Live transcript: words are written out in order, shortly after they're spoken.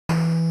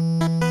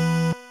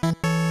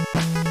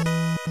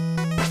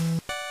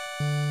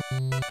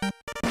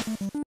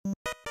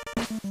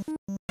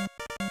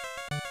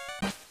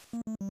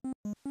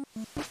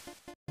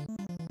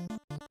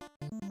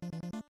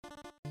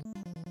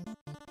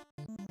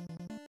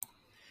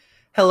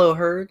Hello,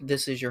 Herd.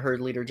 This is your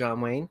Herd leader,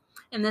 John Wayne.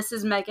 And this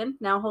is Megan,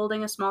 now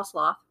holding a small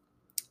sloth.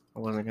 I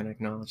wasn't going to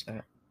acknowledge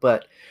that.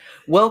 But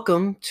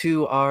welcome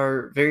to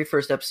our very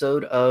first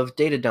episode of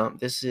Data Dump.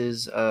 This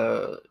is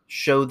a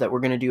show that we're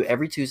going to do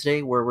every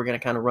Tuesday where we're going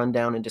to kind of run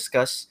down and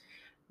discuss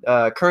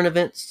current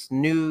events,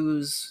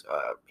 news,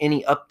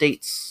 any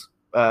updates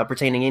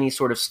pertaining any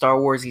sort of Star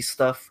Wars-y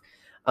stuff.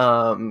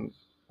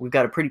 We've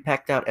got a pretty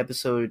packed out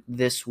episode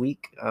this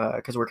week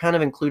because we're kind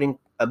of including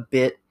a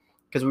bit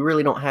because we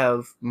really don't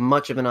have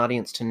much of an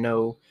audience to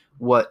know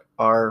what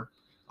our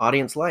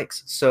audience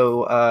likes.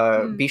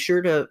 So be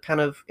sure to kind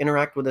of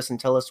interact with us and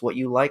tell us what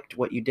you liked,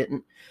 what you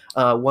didn't.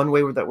 One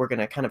way that we're going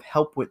to kind of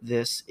help with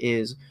this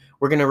is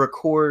we're going to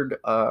record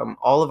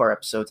all of our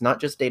episodes, not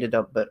just Data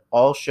Dump, but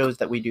all shows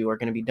that we do are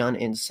going to be done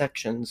in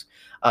sections.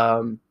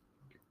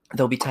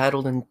 They'll be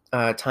titled and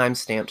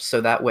time-stamped,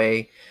 so that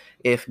way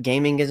if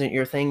gaming isn't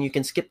your thing, you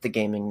can skip the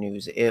gaming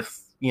news. If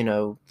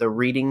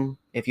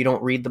if you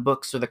don't read the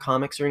books or the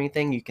comics or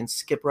anything, you can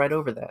skip right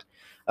over that.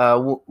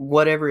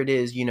 Whatever it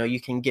is,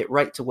 you can get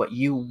right to what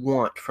you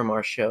want from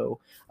our show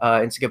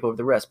and skip over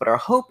the rest. But our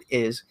hope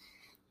is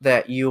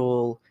that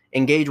you'll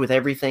engage with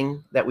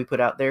everything that we put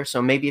out there.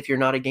 So maybe if you're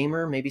not a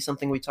gamer, maybe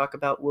something we talk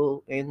about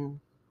will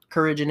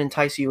encourage and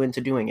entice you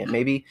into doing it.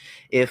 Maybe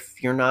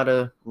if you're not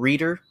a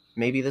reader,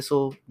 maybe this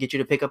will get you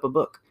to pick up a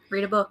book.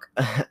 Read a book.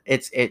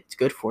 It's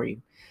good for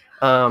you.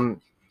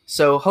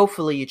 So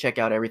hopefully you check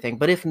out everything.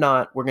 But if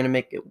not, we're going to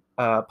make it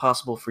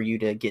possible for you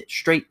to get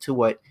straight to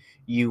what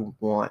you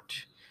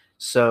want.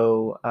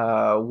 So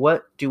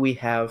what do we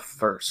have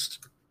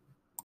first?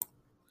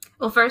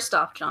 Well, first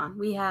off, John,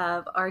 we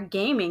have our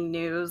gaming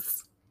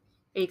news.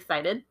 Are you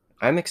excited?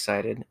 I'm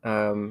excited.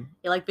 You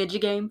like video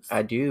games?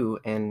 I do,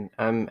 and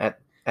I'm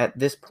at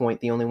this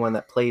point the only one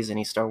that plays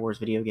any Star Wars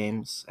video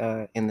games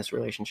in this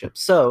relationship.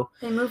 So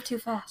they move too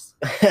fast.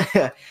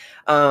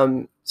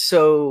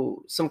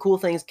 So some cool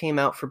things came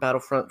out for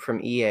Battlefront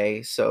from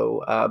EA.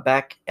 So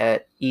back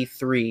at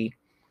E3,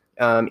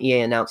 EA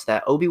announced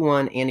that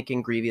Obi-Wan,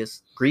 Anakin,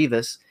 Grievous,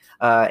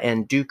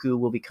 and Dooku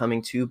will be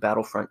coming to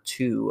Battlefront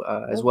 2,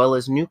 as well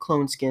as new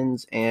clone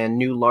skins and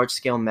new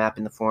large-scale map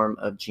in the form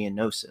of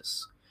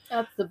Geonosis.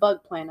 That's the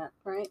bug planet,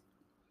 right?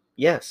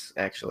 Yes,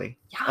 actually.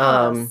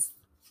 Yes.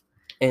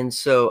 And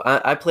so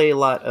I play a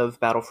lot of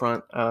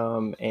Battlefront,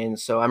 and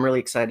so I'm really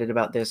excited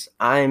about this.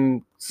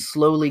 I'm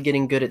slowly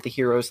getting good at the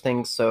heroes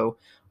thing, so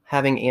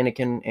having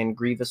Anakin and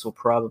Grievous will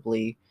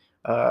probably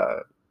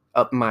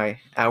up my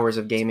hours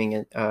of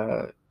gaming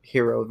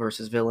hero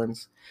versus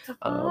villains. Have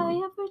I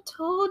ever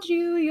told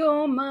you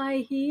you're my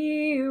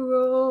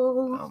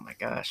hero? Oh my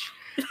gosh.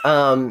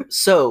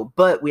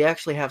 But we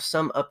actually have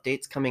some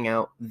updates coming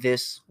out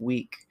this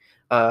week.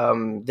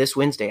 This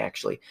Wednesday,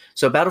 actually.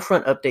 So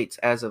Battlefront updates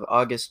as of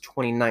August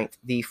 29th.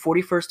 The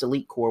 41st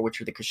Elite Corps,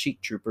 which are the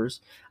Kashyyyk troopers,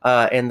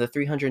 and the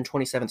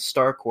 327th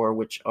Star Corps,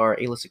 which are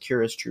Aayla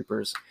Secura's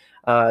troopers,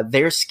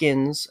 their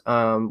skins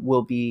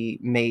will be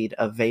made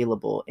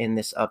available in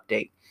this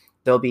update.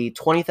 There'll be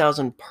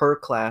 20,000 per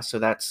class, so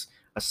that's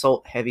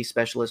Assault, Heavy,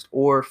 Specialist,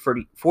 or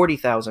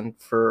 40,000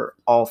 for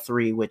all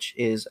three, which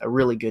is a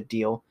really good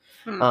deal.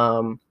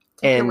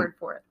 Take your word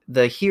for it.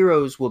 The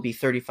heroes will be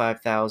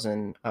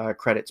 35,000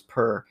 credits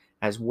per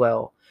as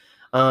well.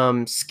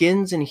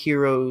 Skins and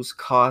heroes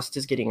cost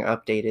is getting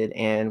updated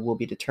and will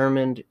be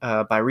determined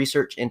by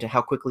research into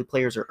how quickly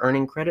players are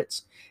earning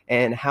credits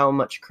and how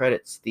much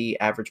credits the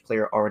average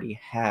player already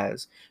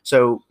has.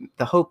 So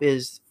the hope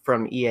is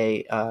from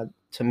EA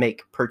to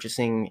make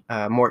purchasing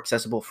more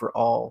accessible for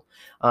all,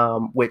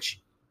 which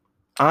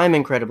I'm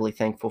incredibly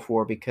thankful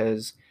for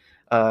because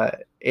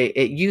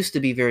it used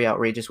to be very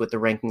outrageous with the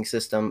ranking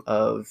system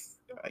of,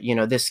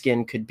 this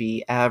skin could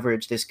be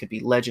average, this could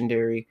be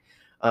legendary.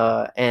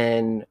 I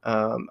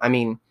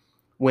mean,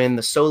 when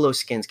the Solo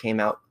skins came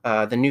out,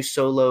 the new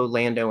Solo,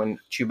 Lando, and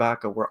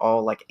Chewbacca were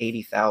all like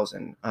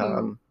 80,000,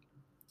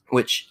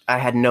 which I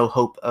had no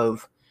hope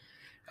of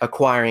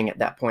acquiring at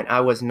that point.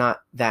 I was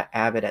not that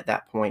avid at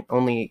that point.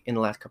 Only in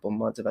the last couple of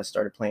months have I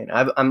started playing.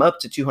 I'm up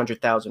to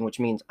 200,000, which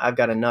means I've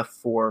got enough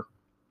for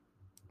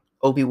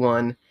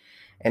Obi-Wan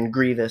and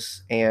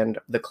Grievous and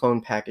the clone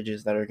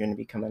packages that are going to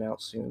be coming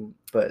out soon.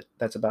 But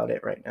that's about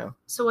it right now.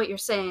 So what you're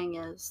saying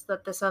is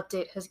that this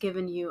update has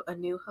given you a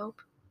new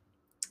hope?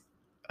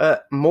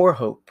 More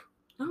hope.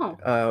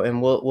 Oh.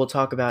 And we'll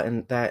talk about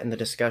that in the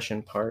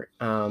discussion part.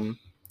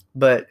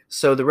 But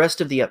so the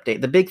rest of the update,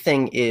 the big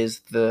thing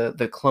is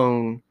the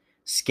clone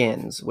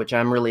skins, which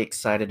I'm really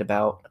excited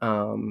about.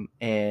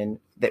 And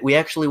that we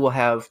actually will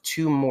have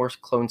 2 more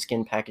clone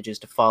skin packages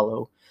to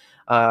follow.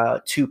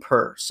 2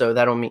 per, so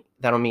that'll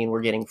mean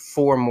we're getting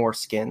 4 more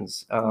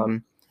skins,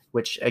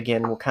 which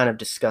again we'll kind of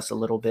discuss a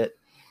little bit.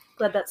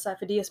 Glad that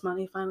Sifo-Dyas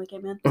money finally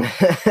came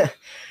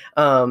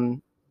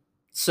in.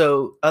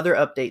 So other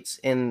updates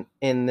in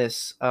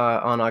this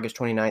on August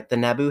 29th, the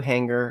Naboo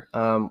Hangar,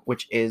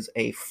 which is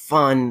a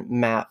fun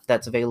map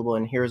that's available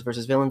in Heroes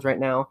vs. Villains right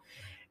now,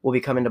 will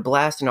be coming to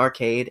Blast and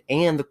Arcade.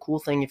 And the cool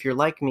thing, if you're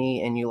like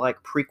me and you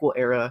like prequel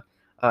era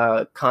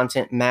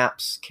content,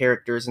 maps,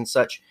 characters, and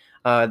such,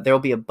 There'll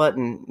be a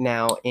button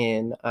now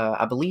in,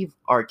 I believe,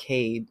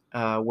 Arcade,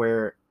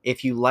 where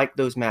if you like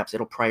those maps,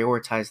 it'll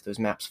prioritize those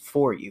maps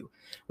for you,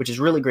 which is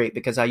really great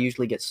because I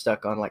usually get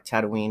stuck on like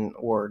Tatooine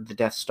or the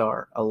Death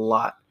Star a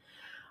lot.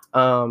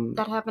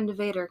 That happened to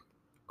Vader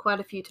quite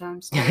a few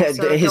times too,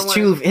 so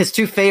his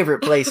two favorite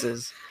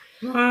places.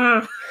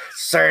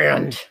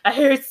 Sand. I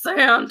hate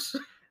sand.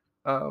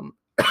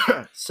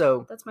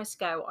 So that's my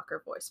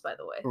Skywalker voice, by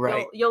the way.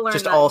 Right. You'll learn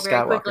just that all very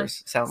Skywalkers quickly.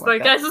 sound It's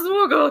like that. Guys, this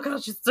will go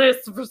because she's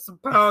this for some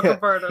power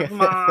converters,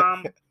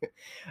 Mom.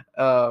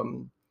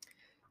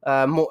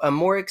 A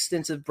more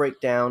extensive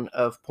breakdown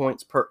of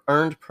points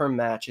earned per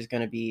match is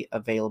going to be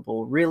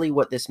available. Really,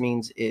 what this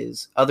means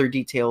is other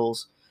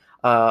details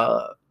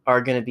are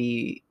going to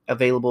be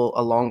available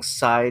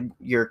alongside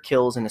your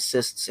kills and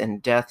assists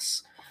and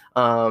deaths.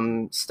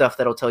 Stuff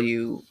that'll tell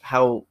you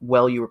how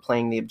well you were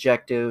playing the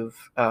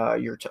objective,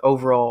 your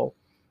overall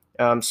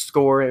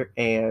score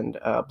and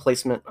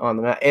placement on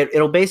the map.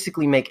 It'll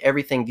basically make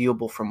everything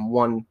viewable from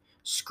one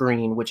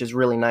screen, which is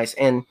really nice.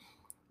 And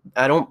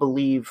I don't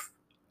believe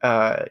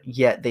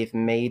yet they've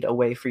made a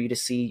way for you to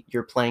see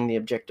you're playing the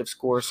objective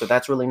score, so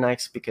that's really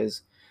nice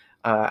because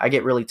I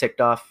get really ticked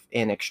off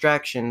in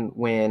Extraction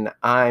when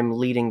I'm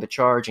leading the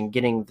charge and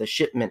getting the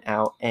shipment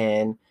out,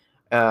 and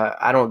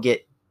I don't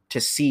get to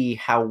see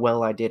how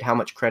well I did, how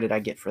much credit I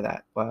get for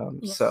that.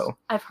 Yes, so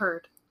I've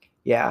heard.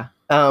 Yeah.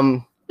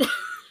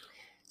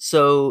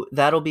 So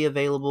that'll be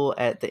available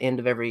at the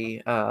end of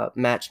every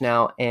match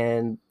now,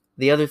 and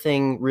the other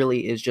thing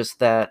really is just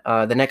that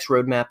the next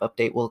roadmap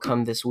update will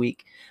come this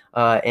week,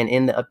 and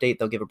in the update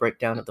they'll give a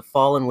breakdown of the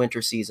fall and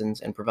winter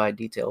seasons and provide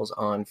details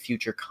on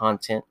future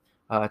content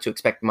to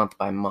expect month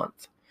by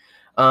month.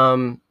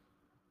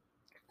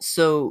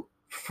 So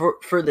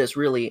for this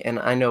really, and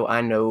I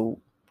know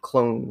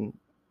clone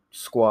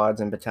squads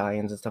and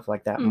battalions and stuff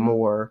like that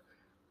more,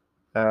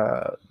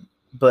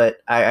 but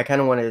I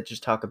kind of wanted to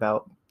just talk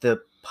about the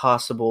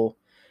possible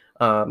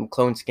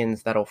clone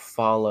skins that'll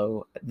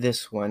follow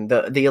this one.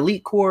 The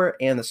Elite Corps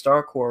and the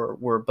Star Corps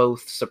were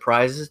both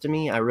surprises to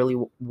me. I really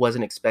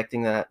wasn't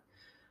expecting that.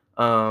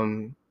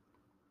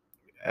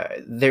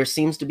 There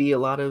seems to be a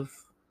lot of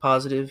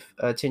positive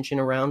attention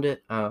around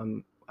it.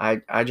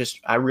 I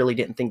really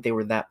didn't think they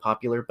were that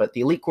popular, but the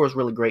Elite Corps is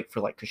really great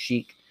for like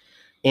Kashyyyk,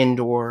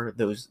 Endor,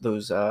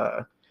 those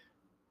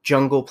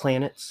jungle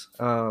planets,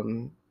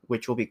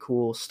 which will be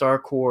cool. Star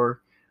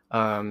Corps,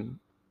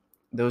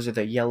 those are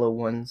the yellow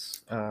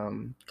ones.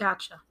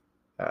 Gotcha.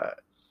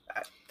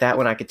 That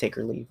one I could take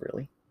or leave,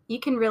 really. You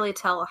can really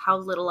tell how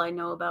little I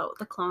know about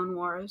the Clone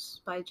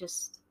Wars by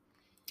just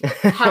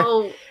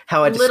how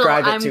I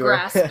describe it I'm to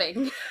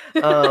grasping.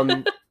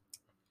 her.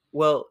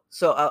 Well,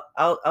 so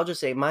I'll just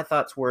say my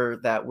thoughts were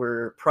that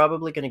we're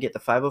probably going to get the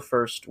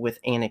 501st with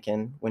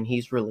Anakin when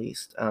he's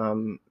released.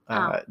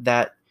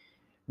 That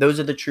those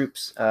are the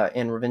troops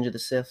in Revenge of the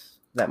Sith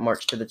that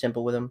march to the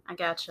temple with him. I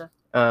gotcha.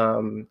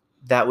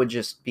 That would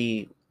just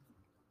be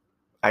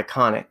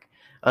iconic.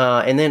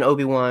 And then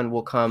Obi-Wan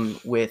will come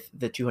with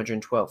the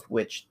 212th,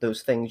 which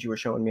those things you were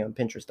showing me on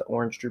Pinterest, the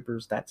orange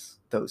troopers, that's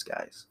those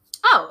guys.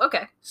 Oh,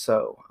 okay.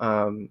 So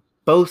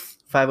both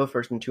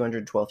 501st and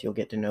 212th you'll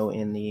get to know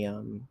in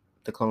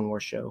the Clone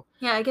Wars show.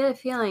 Yeah, I get a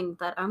feeling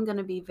that I'm going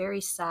to be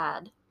very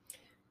sad.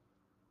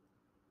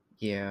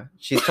 Yeah,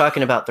 she's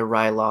talking about the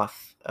Ryloth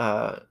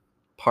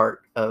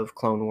part of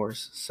Clone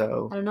Wars,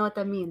 so I don't know what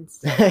that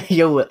means.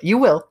 You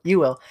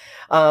will.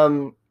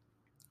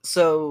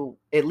 So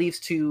it leaves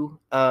two.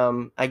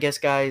 I guess,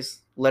 guys,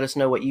 let us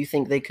know what you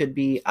think they could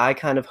be. I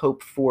kind of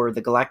hope for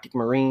the Galactic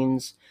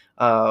Marines,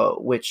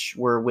 which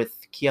were with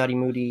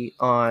Ki-Adi-Mundi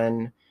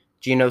on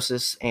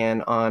Geonosis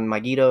and on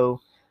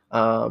Megiddo.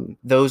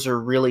 Those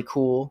are really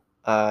cool.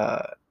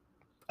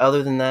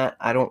 Other than that,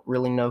 I don't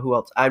really know who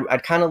else.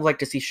 I'd kind of like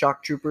to see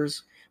Shock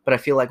Troopers, but I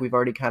feel like we've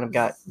already kind of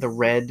got the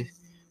red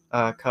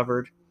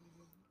covered.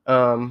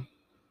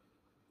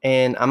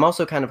 And I'm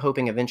also kind of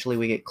hoping eventually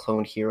we get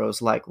cloned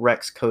heroes like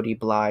Rex, Cody,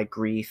 Bly,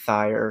 Gree,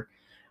 Thyre,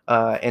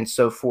 and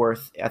so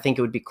forth. I think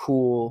it would be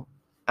cool.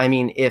 I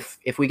mean, if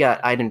we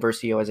got Iden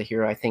Versio as a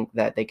hero, I think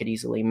that they could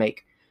easily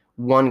make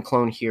one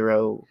clone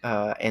hero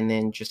and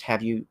then just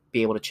have you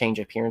be able to change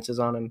appearances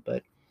on him.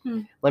 But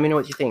let me know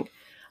what you think.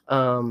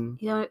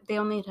 They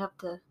only have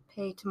to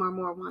pay Tamar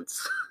Moore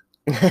once.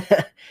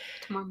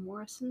 Tamar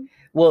Morrison?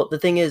 Well, the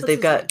thing is, they've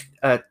got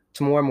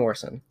Tamar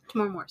Morrison.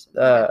 Tamar Morrison.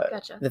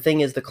 Gotcha. The thing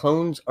is, the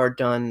clones are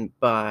done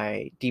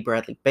by D.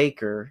 Bradley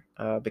Baker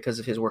because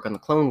of his work on the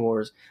Clone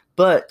Wars,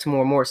 but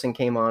Tamar Morrison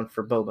came on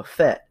for Boba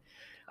Fett.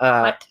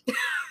 What?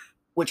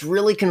 Which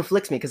really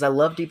conflicts me because I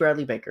love D.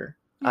 Bradley Baker.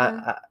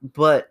 Yeah.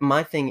 But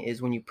my thing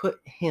is when you put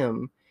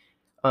him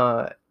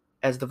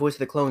as the voice of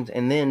the clones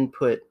and then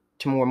put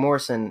Tamar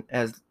Morrison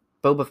as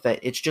Boba Fett,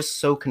 it's just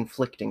so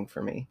conflicting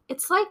for me.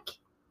 It's like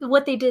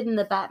what they did in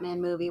the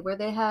Batman movie where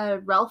they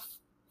had Ralph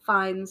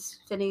Fiennes,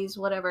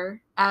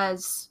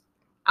 as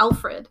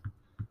Alfred,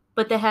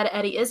 but they had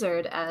Eddie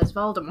Izzard as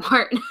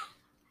Voldemort.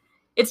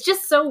 It's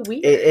just so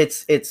weird.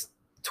 It's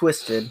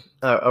twisted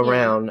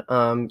around.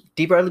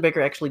 D. Bradley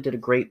Baker actually did a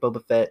great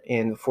Boba Fett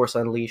in Force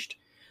Unleashed.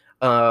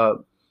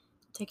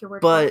 Take your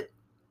word for it. But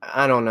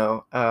I don't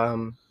know.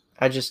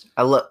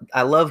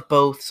 I love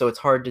both, so it's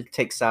hard to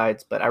take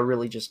sides. But I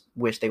really just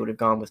wish they would have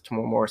gone with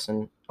Tamora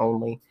Morrison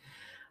only.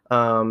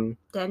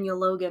 Daniel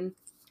Logan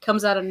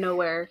comes out of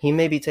nowhere. He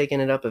may be taking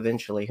it up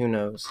eventually. Who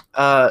knows?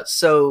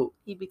 So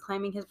He'd be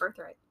claiming his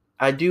birthright.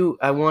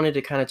 I wanted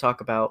to kind of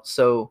talk about,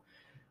 so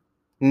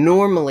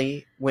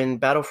normally when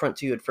Battlefront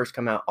 2 had first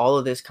come out, all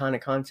of this kind of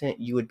content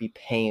you would be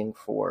paying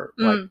for,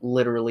 like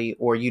literally,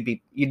 or you'd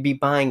be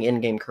buying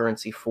in-game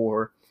currency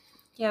for.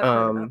 Yeah, I've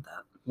heard about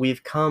that.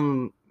 We've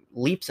come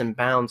leaps and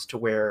bounds to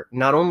where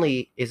not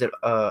only is it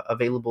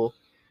available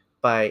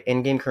by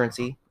in-game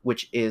currency,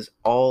 which is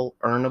all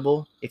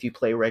earnable if you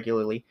play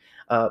regularly,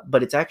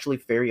 but it's actually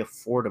very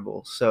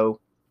affordable. So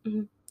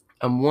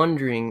I'm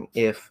wondering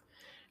if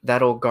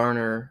that'll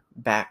garner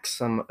back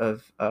some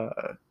of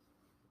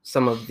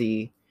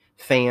the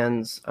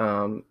fans.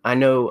 I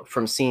know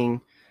from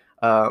seeing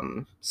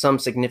some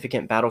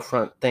significant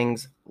Battlefront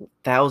things,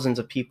 thousands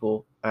of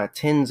people,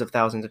 tens of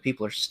thousands of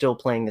people are still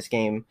playing this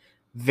game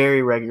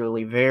very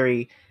regularly,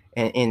 very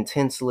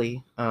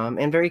intensely,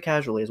 and very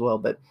casually as well.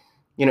 But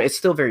it's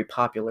still very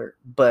popular,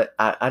 but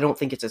I don't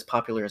think it's as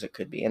popular as it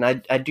could be. And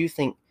I do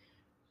think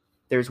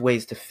there's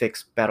ways to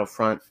fix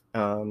Battlefront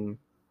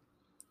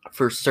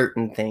for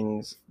certain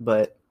things,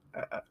 but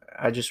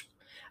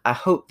I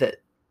hope that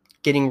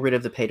getting rid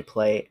of the pay to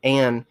play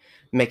and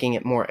making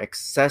it more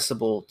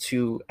accessible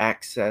to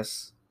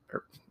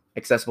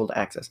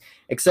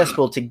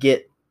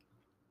get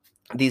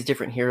these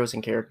different heroes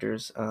and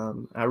characters.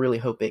 I really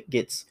hope it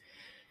gets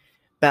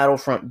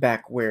Battlefront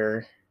back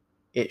where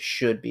it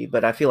should be,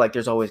 but I feel like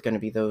there's always going to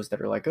be those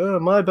that are like, oh,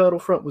 my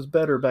Battlefront was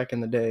better back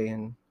in the day,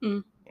 and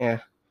yeah.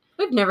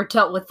 We've never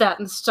dealt with that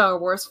in Star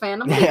Wars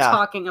fandom. What are you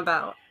talking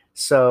about?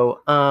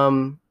 So,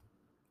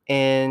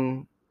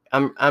 and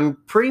I'm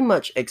pretty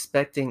much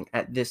expecting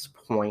at this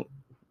point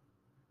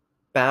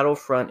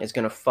Battlefront is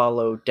going to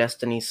follow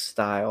Destiny's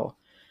style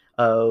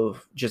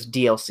of just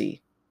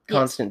DLC,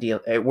 constant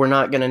DLC. We're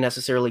not going to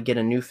necessarily get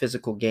a new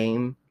physical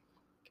game,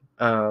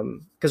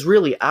 because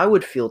really I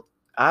would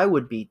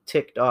be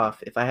ticked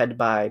off if I had to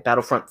buy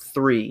Battlefront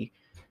 3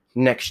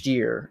 next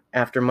year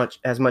after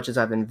as much as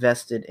I've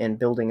invested in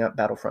building up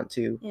Battlefront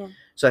 2. Yeah.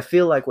 So I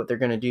feel like what they're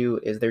going to do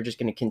is they're just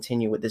going to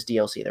continue with this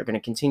DLC. They're going to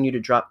continue to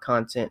drop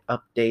content,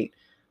 update,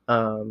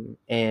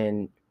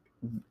 and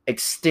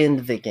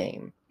extend the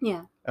game.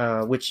 Yeah.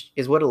 Which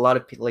is what a lot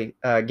of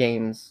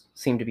games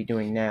seem to be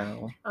doing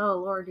now. Oh,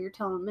 Lord, you're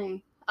telling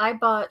me. I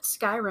bought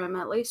Skyrim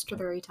at least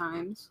 3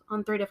 times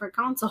on 3 different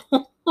consoles.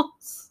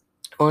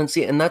 Well,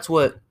 and that's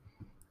what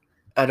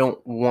I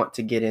don't want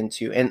to get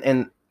into.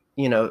 And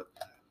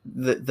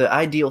the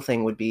ideal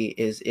thing would be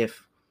is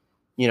if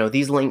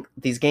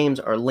these games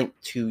are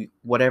linked to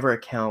whatever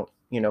account,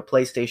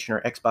 PlayStation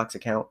or Xbox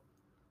account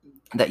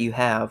that you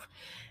have,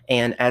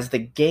 and as the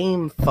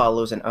game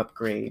follows an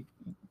upgrade,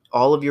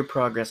 all of your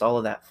progress, all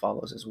of that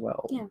follows as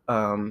well.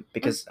 Yeah.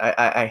 Because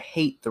I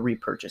hate the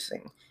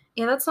repurchasing.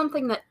 Yeah, that's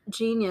something that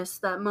Genius,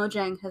 that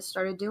Mojang has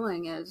started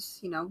doing is,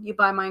 you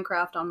buy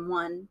Minecraft on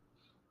one,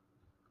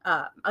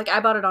 like I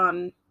bought it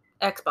on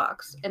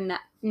Xbox, and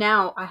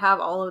now I have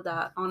all of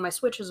that on my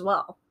Switch as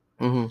well.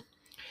 Mm-hmm.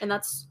 And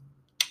that's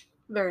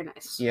very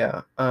nice.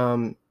 Yeah.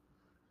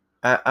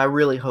 I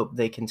really hope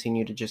they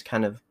continue to just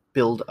kind of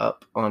build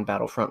up on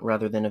Battlefront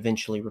rather than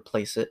eventually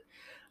replace it.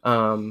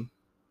 I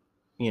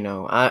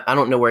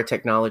don't know where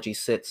technology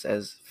sits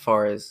as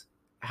far as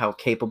how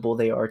capable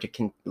they are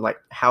to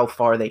how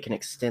far they can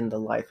extend the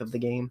life of the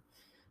game.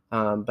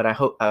 But I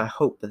hope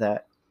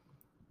that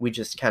we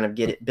just kind of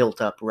get it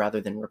built up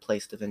rather than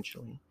replaced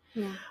eventually.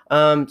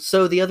 Yeah.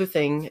 So the other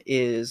thing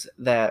is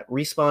that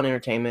Respawn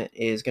Entertainment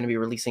is going to be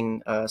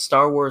releasing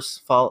Star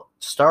Wars Fallen.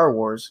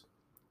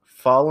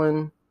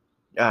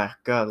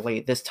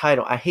 This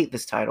title, I hate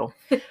this title.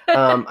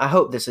 I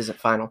hope this isn't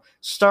final.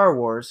 Star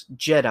Wars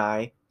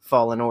Jedi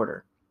Fallen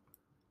Order.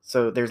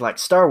 So there's like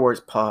Star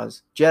Wars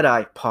pause,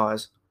 Jedi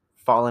pause,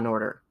 Fallen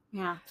Order.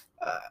 Yeah.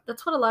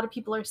 That's what a lot of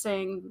people are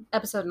saying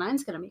Episode 9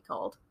 is going to be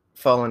called.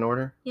 Fallen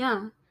Order?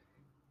 Yeah.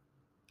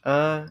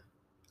 I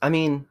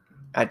mean,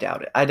 I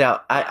doubt it.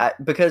 I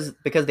because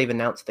they've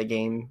announced the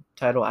game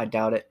title, I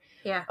doubt it.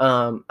 Yeah.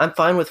 I'm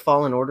fine with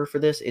Fallen Order for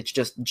this. It's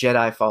just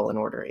Jedi Fallen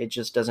Order. It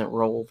just doesn't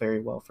roll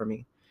very well for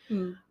me.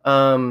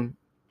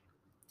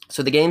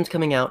 So the game's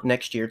coming out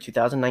next year,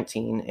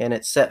 2019, and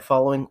it's set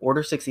following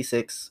Order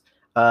 66,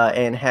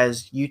 and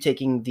has you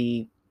taking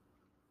the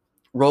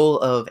role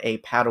of a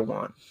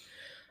Padawan.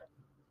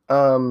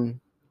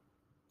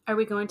 Are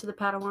we going to the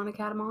Padawan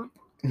Academy?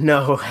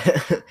 No,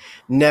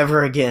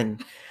 never again.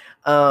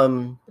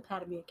 The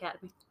Padawan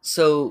Academy.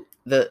 So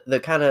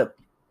the kind of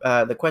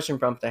the question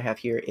prompt I have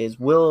here is: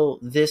 will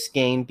this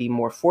game be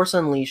more Force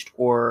Unleashed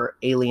or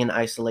Alien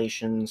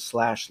Isolation /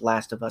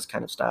 Last of Us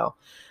kind of style?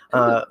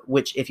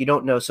 Which, if you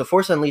don't know, so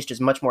Force Unleashed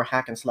is much more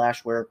hack and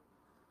slash, where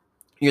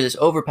you're this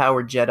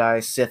overpowered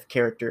Jedi Sith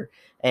character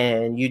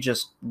and you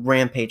just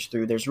rampage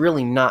through. There's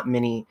really not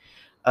many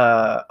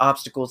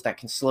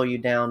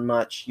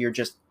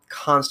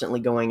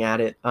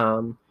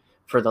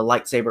for the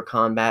lightsaber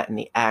combat and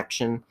the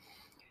action.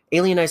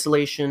 Alien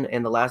Isolation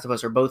and The Last of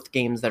Us are both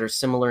games that are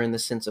similar in the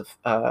sense of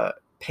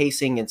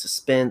pacing and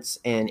suspense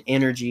and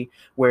energy,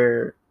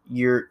 where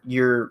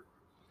you're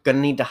gonna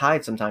need to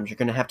hide sometimes. You're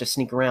gonna have to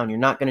sneak around. You're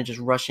not gonna just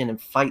rush in and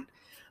fight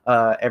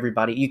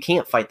everybody. You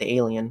can't fight the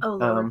alien. Oh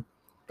Lord,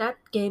 that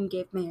game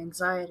gave me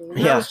anxiety. And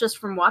Yeah. that was just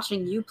from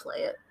watching you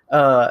play it.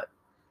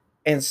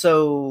 And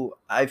so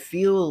I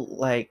feel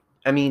like,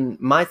 I mean,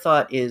 my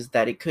thought is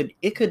that it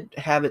could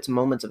have its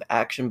moments of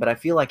action, but I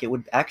feel like it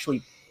would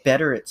actually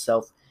better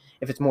itself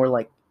if it's more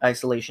like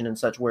Isolation and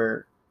such,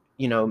 where,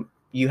 you know,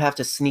 you have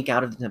to sneak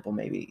out of the temple.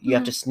 Maybe you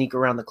have to sneak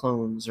around the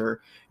clones, or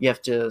you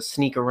have to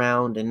sneak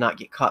around and not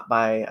get caught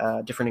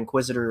by different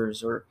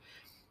Inquisitors or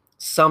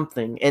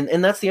something.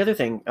 And that's the other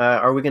thing.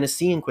 Are we going to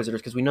see Inquisitors?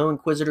 Because we know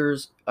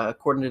Inquisitors,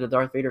 according to the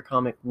Darth Vader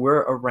comic,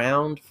 were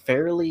around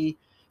fairly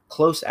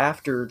close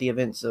after the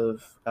events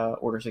of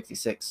Order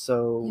 66.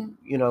 So,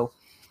 you know.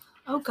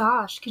 Oh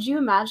gosh, could you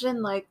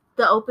imagine like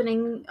the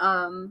opening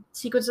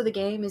sequence of the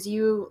game is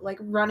you like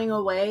running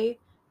away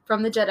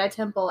from the Jedi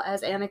Temple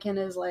as Anakin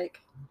is like,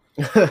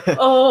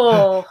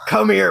 oh,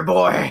 come here,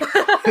 boy.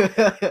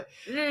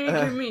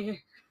 Give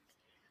me.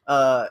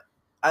 I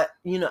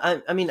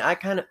mean, I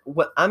kind of,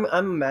 what I'm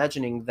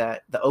imagining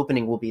that the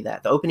opening will be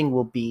that. The opening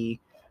will be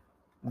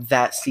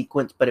that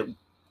sequence, but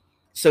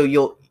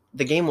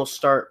the game will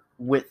start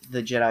with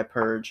the Jedi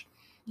Purge.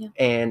 Yeah.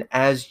 And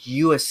as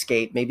you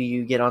escape, maybe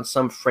you get on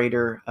some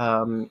freighter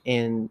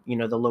in, you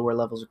know, the lower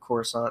levels of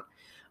Coruscant,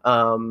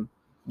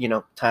 you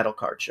know, title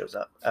card shows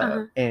up.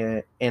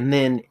 And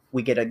then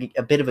we get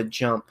a bit of a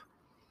jump,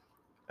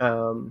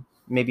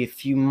 maybe a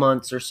few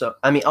months or so.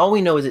 I mean, all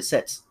we know is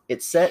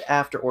it's set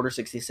after Order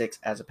 66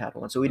 as a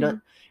Padawan. So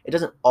it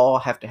doesn't all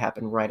have to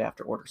happen right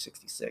after Order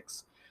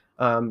 66.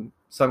 So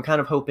I'm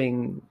kind of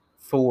hoping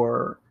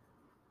for,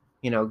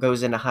 you know,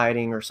 goes into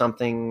hiding or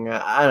something.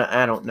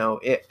 I don't know.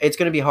 It's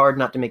going to be hard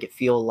not to make it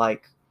feel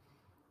like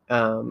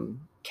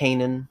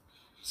Kanan's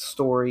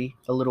story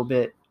a little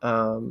bit.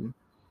 That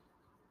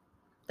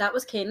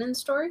was Kanan's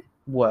story?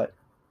 What?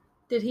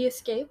 Did he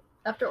escape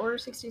after Order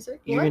 66?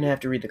 You're going to have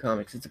to read the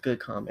comics. It's a good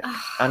comic.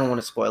 I don't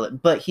want to spoil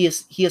it. But he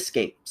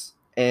escapes.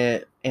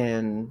 And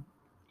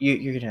you're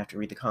going to have to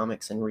read the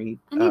comics and read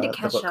I need to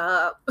catch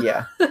up.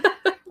 Yeah.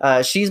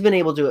 She's been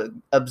able to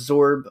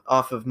absorb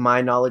off of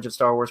my knowledge of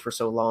Star Wars for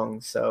so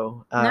long.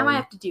 So now I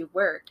have to do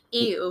work.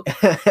 Ew.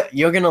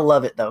 You're going to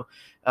love it, though.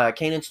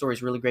 Kanan's story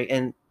is really great.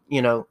 And,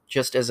 you know,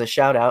 just as a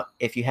shout out,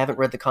 if you haven't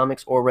read the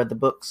comics or read the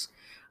books,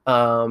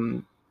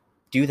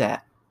 do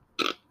that.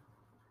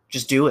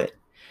 Just do it.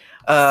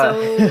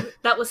 So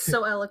that was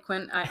so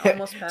eloquent. I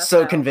almost passed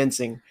so out.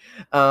 Convincing.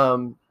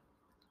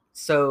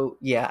 So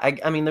yeah,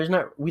 I mean,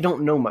 we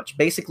don't know much.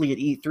 Basically at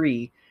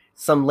E3,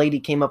 some lady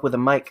came up with a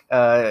mic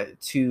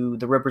to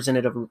the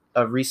representative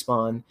of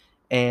Respawn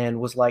and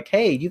was like,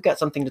 "Hey, you've got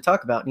something to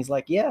talk about." And he's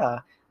like, "Yeah."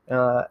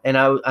 And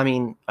I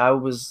mean, I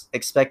was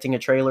expecting a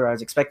trailer. I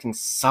was expecting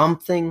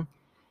something.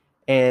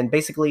 And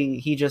basically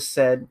he just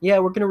said, "Yeah,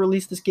 we're going to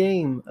release this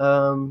game.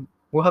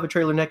 We'll have a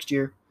trailer next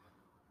year."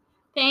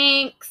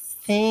 Thanks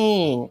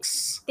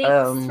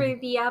for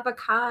the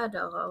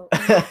avocado.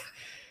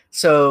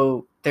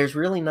 So there's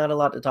really not a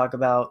lot to talk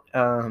about.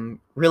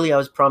 Really, I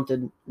was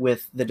prompted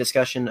with the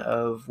discussion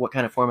of what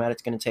kind of format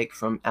it's going to take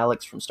from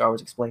Alex from Star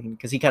Wars Explained,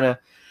 because he kind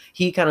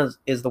of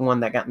is the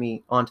one that got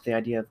me onto the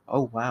idea of,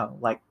 oh wow,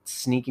 like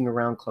sneaking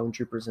around clone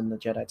troopers in the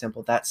Jedi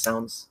Temple. That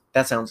sounds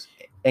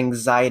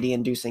anxiety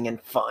inducing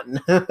and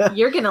fun.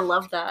 You're gonna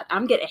love that.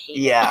 I'm gonna hate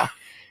it. Yeah.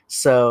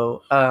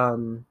 So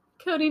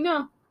Cody,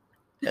 no.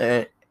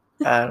 I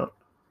don't.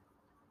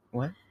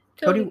 What?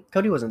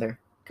 Cody wasn't there.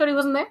 Cody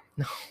wasn't there?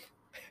 No.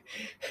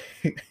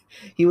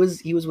 he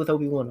was with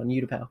Obi-Wan on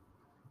Utapau.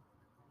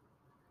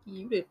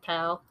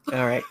 Utapau.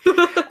 All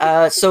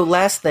right. So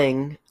last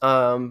thing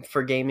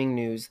for gaming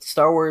news,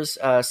 Star Wars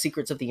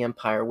Secrets of the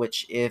Empire,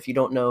 which, if you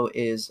don't know,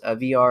 is a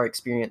VR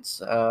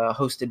experience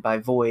hosted by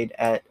Void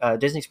at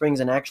Disney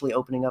Springs and actually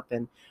opening up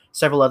in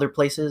several other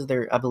places.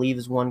 There, I believe,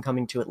 is one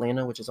coming to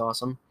Atlanta, which is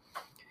awesome.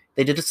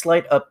 They did a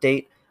slight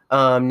update.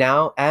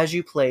 Now, as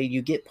you play,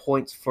 you get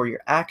points for your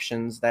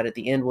actions that at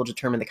the end will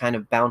determine the kind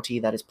of bounty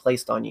that is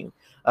placed on you.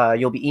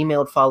 You'll be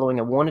emailed following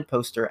a wanted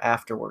poster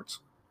afterwards.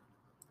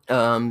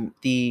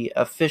 The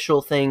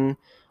official thing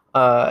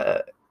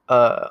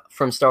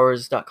from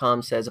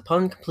StarWars.com says,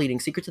 upon completing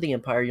Secrets of the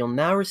Empire, you'll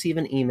now receive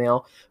an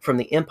email from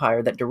the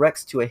Empire that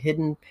directs to a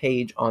hidden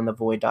page on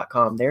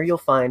thevoid.com. There you'll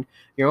find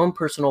your own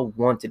personal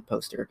wanted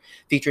poster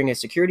featuring a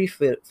security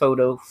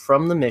photo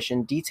from the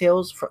mission,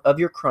 details of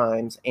your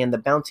crimes, and the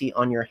bounty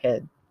on your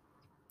head.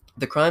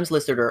 The crimes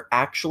listed are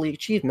actually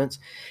achievements,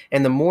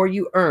 and the more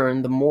you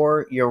earn, the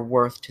more you're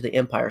worth to the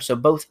Empire. So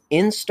both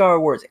in Star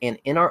Wars and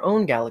in our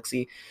own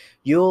galaxy,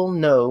 you'll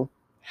know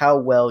how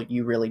well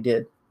you really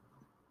did.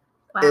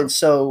 Wow. And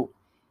so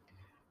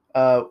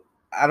I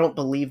don't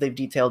believe they've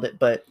detailed it,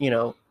 but, you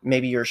know,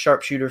 maybe you're a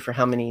sharpshooter for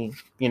how many,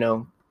 you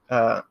know,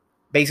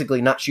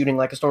 basically not shooting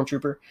like a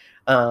stormtrooper.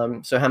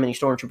 So how many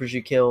stormtroopers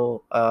you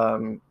kill,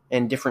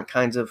 and different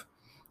kinds of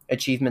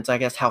achievements, I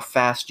guess, how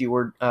fast you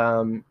were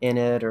in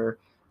it, or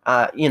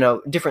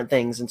different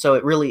things. And so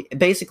it really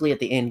basically at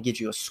the end gives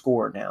you a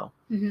score now.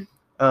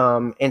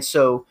 And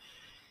so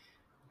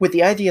with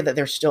the idea that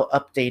they're still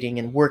updating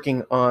and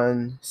working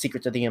on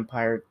Secrets of the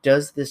Empire,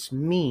 does this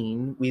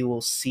mean we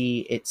will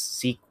see its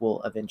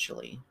sequel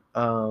eventually?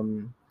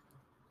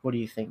 What do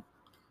you think?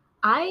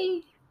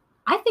 I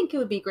think it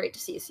would be great to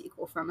see a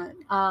sequel from it.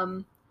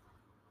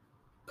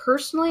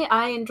 Personally,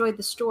 I enjoyed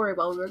the story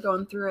while we were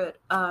going through it.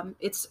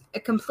 It's a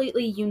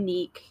completely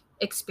unique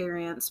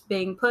experience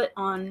being put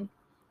on,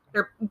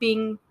 or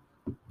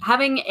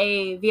having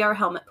a VR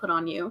helmet put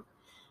on you,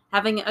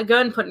 having a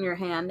gun put in your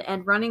hand,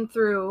 and running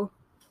through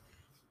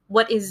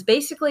what is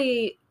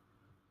basically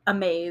a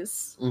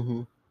maze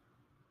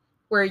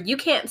where you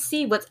can't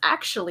see what's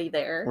actually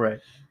there. Right.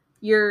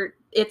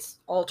 It's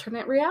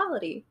alternate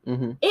reality.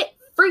 It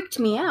freaked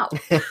me out.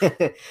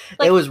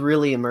 It was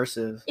really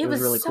immersive. It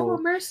was really so cool.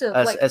 immersive.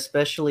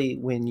 Especially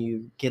when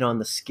you get on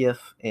the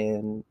skiff,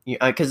 and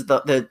because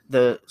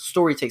the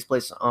story takes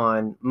place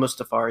on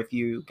Mustafar, if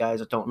you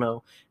guys don't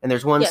know, and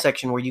there's one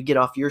section where you get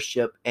off your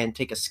ship and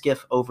take a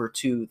skiff over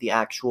to the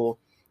actual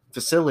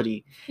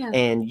facility,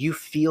 and you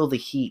feel the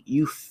heat,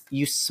 you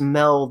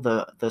smell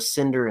the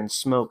cinder and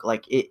smoke,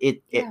 like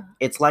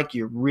it's like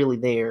you're really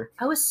there.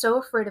 I was so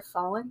afraid of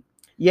falling.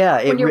 Yeah,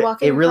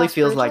 it really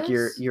feels like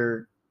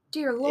you're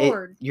dear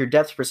Lord, your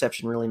depth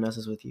perception really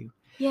messes with you.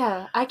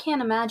 Yeah, I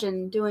can't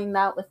imagine doing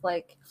that with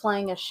like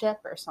flying a ship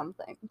or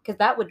something, because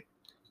that would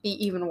be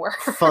even worse.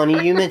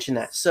 Funny you mentioned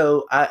that.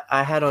 So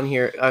I had on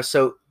here,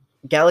 so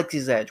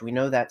Galaxy's Edge, we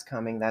know that's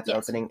coming, that's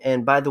opening.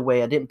 And by the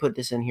way, I didn't put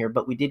this in here,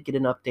 but we did get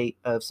an update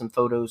of some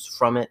photos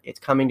from it. It's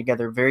coming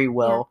together very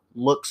well.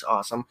 Looks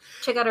awesome.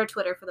 Check out our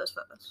Twitter for those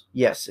photos.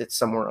 Yes, it's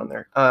somewhere on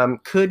there.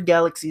 Could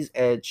Galaxy's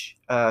Edge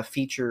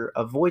feature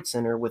a Void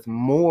Center with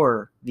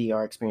more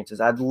VR experiences?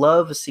 I'd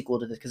love a sequel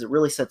to this because it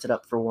really sets it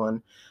up for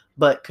one.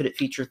 But could it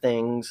feature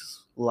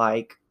things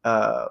like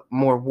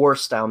more war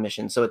style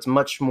missions? So it's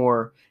much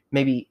more,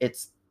 maybe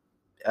it's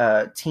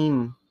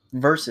team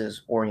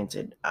versus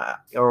oriented,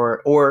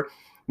 or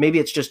maybe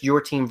it's just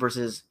your team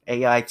versus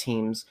AI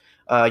teams.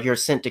 You're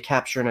sent to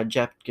capture an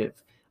objective.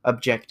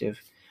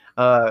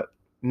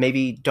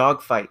 Maybe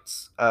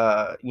dogfights.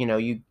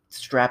 You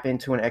strap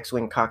into an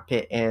X-wing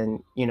cockpit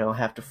and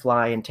have to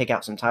fly and take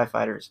out some TIE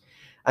fighters.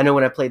 I know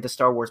when I played the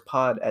Star Wars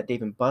pod at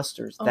Dave and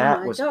Buster's,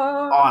 that was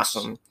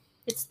awesome.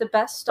 It's the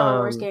best Star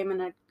Wars game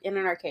in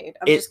an arcade.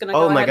 I'm just gonna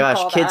go ahead and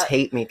call kids that.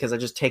 hate me because I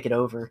just take it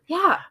over.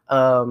 Yeah.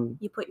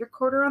 You put your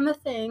quarter on the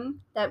thing.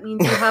 That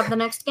means you have the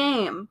next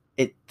game.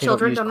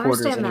 Children don't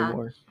understand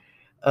anymore.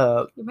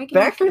 That.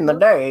 Back in the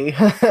day.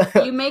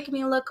 You make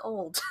me look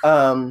old.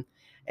 So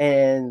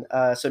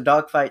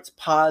dogfights,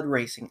 pod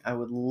racing. I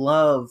would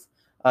love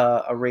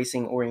a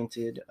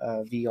racing-oriented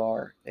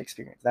VR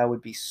experience. That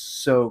would be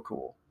so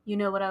cool. You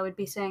know what I would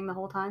be saying the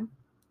whole time?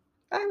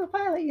 I'm a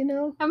pilot, you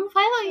know. I'm a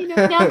pilot, you know.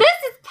 Now this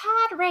is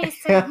pod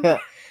racing.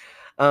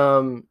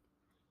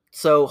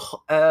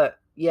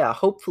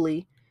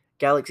 Hopefully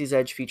Galaxy's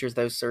Edge features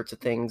those sorts of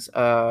things.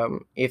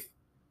 If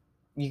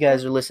you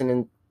guys are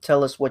listening,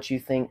 tell us what you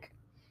think,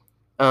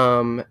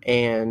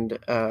 and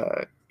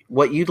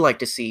what you'd like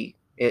to see.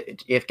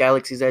 If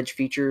Galaxy's Edge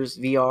features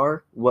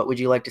VR, what would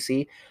you like to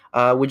see?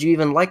 Would you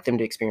even like them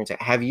to experience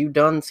it? Have you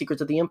done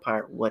Secrets of the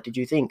Empire? What did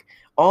you think?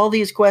 All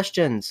these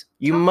questions,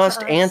 you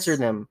must answer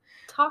them.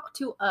 Talk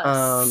to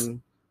us.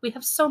 We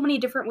have so many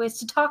different ways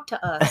to talk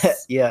to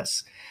us.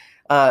 Yes.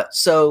 But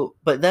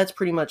that's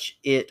pretty much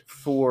it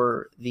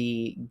for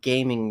the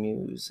gaming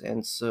news.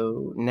 And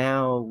so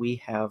now we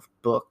have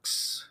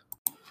books.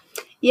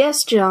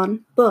 Yes,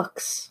 John,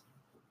 books.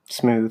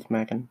 Smooth,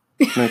 Megan.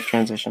 Smooth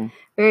transition.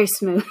 Very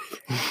smooth.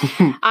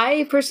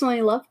 I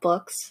personally love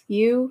books.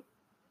 You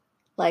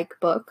like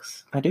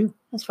books. I do.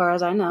 As far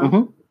as I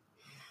know.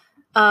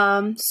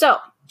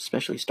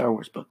 Especially Star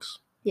Wars books.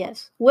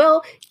 Yes.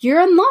 Well, you're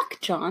in luck,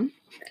 John.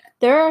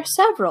 There are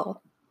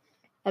several.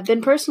 I've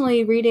been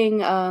personally reading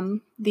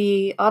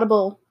the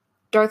Audible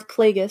Darth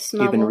Plagueis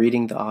novel. You've been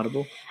reading the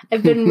Audible?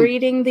 I've been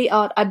reading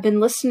I've been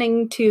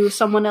listening to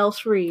someone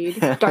else read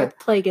Darth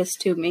Plagueis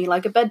to me,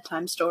 like a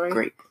bedtime story.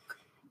 Great.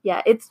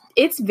 Yeah,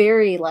 it's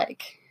very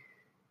like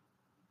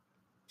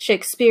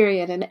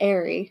Shakespearean and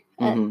airy.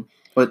 Mm-hmm.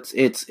 But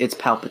it's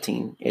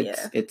Palpatine.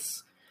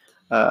 It's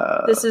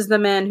this is the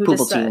man who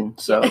decided.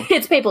 So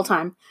it's Papal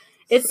time.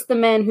 It's the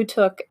man who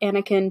took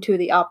Anakin to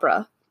the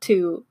opera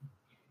to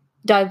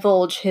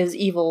divulge his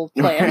evil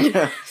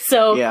plan.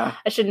 So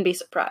I shouldn't be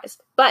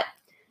surprised. But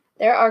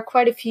there are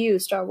quite a few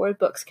Star Wars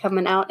books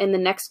coming out in the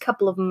next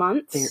couple of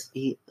months.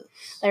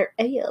 There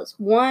is.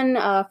 One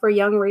for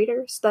young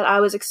readers that I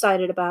was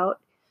excited about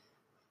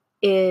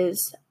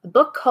is a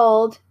book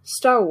called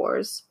Star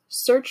Wars,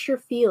 Search Your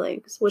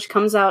Feelings, which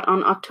comes out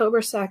on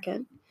October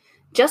 2nd,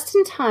 just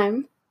in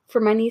time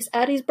for my niece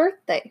Addie's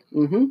birthday.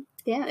 Mm-hmm.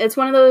 Yeah, it's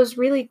one of those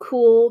really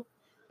cool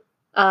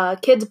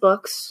kids'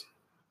 books.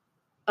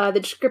 The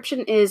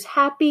description is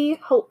happy,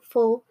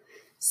 hopeful,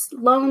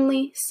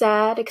 lonely,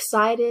 sad,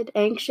 excited,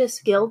 anxious,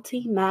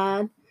 guilty,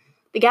 mad,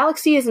 The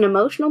galaxy is an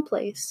emotional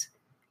place.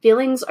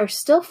 Feelings are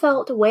still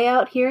felt way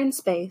out here in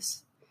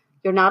space.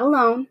 You're not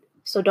alone,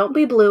 so don't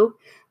be blue,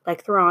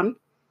 like Thrawn.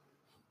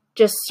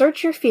 Just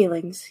search your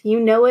feelings. You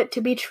know it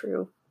to be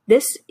true.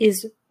 This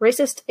is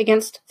racist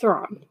against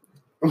Thrawn.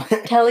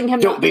 Telling him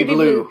Don't not be to be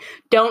blue. blue.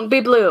 Don't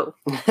be blue.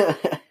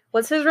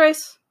 What's his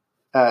race?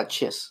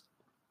 Chiss.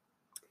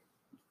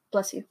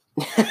 Bless you.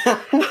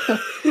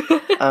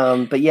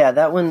 But yeah,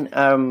 that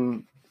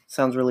one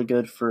sounds really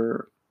good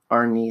for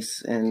our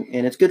niece, and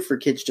it's good for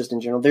kids just in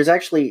general. There's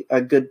actually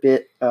a good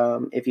bit,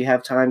 if you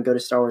have time, go to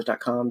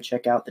StarWars.com,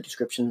 check out the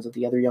descriptions of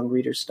the other young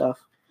reader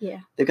stuff.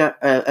 Yeah. They've got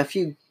a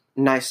few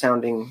nice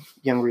sounding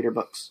young reader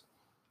books.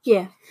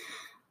 Yeah.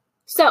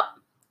 So,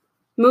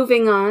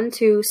 moving on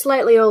to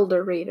slightly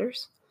older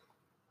readers.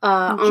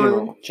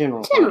 General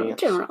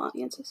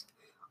audiences.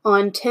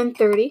 On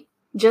 10/30,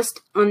 just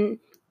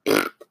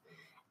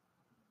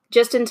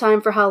in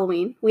time for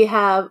Halloween, we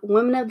have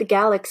Women of the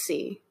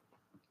Galaxy.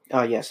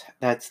 Oh yes,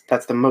 that's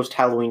the most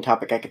Halloween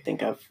topic I could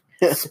think of.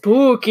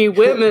 Spooky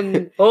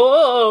women.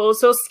 Oh,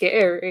 so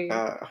scary.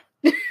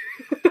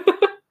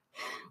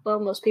 Well,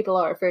 most people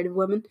are afraid of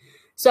women.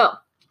 So,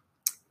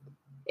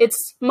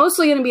 it's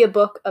mostly going to be a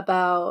book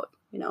about,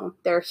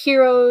 their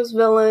heroes,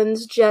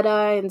 villains,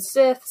 Jedi and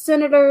Sith,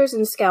 senators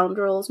and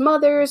scoundrels,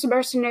 mothers,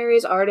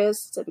 mercenaries,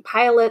 artists, and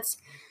pilots.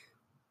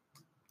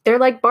 They're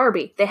like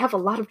Barbie. They have a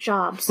lot of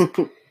jobs.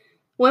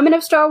 Women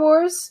of Star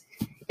Wars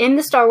in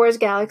the Star Wars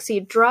galaxy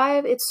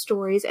drive its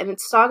stories and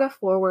its saga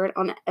forward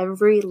on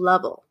every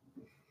level.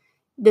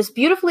 This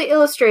beautifully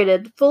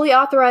illustrated, fully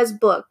authorized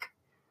book.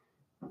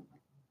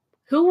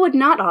 Who would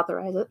not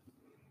authorize it?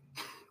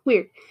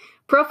 Weird.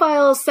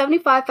 Profiles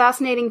 75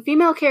 fascinating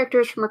female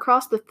characters from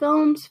across the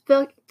films,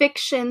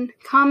 fiction,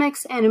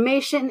 comics,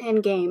 animation,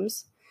 and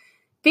games.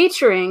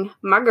 Featuring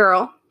my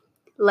girl,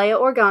 Leia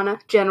Organa,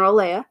 General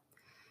Leia,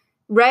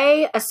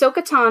 Rey,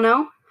 Ahsoka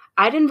Tano,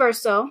 Iden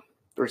Versio,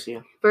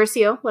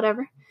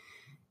 whatever.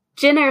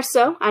 Jyn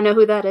Erso, I know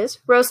who that is.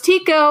 Rose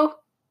Tico,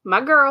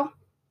 my girl,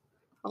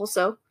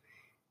 also.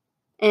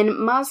 And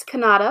Maz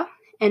Kanata,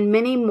 and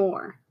many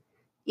more.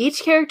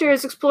 Each character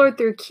is explored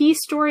through key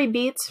story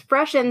beats,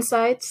 fresh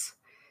insights,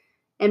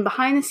 and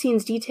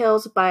behind-the-scenes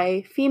details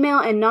by female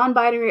and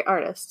non-binary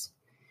artists.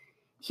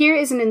 Here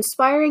is an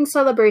inspiring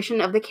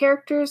celebration of the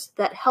characters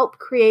that help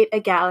create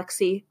a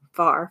galaxy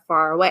far,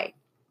 far away.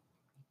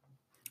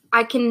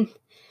 I can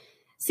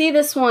see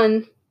this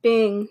one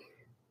being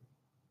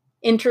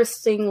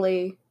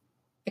interestingly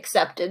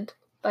accepted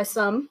by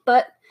some,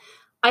 but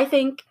I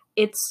think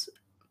it's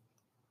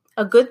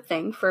a good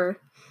thing for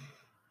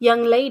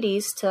young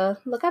ladies to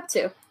look up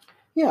to.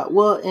 Yeah,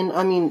 well, and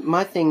I mean,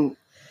 my thing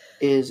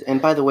is,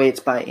 and by the way, it's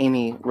by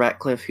Amy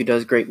Ratcliffe, who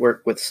does great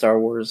work with Star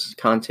Wars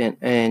content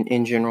and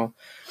in general.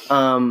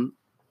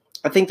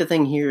 I think the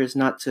thing here is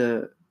not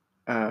to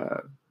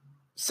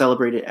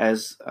celebrate it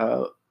as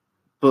a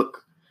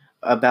book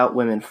about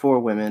women for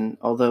women,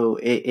 although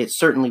it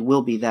certainly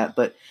will be that.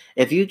 But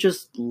if you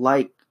just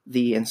like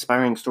the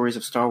inspiring stories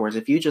of Star Wars,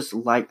 if you just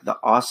like the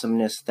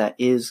awesomeness that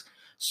is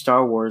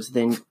Star Wars,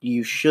 then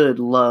you should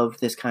love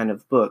this kind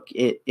of book.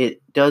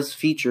 It does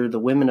feature the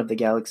women of the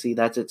galaxy.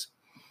 That's its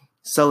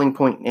selling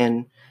point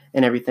and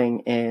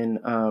everything. And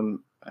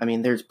I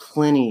mean, there's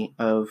plenty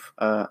of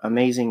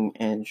amazing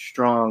and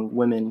strong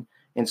women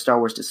in Star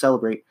Wars to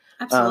celebrate.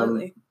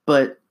 Absolutely.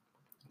 But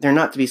they're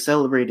not to be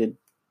celebrated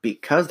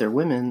because they're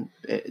women,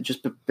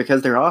 just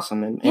because they're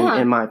awesome,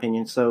 in my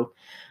opinion. So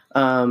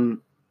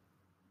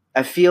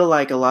I feel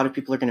like a lot of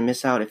people are going to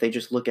miss out if they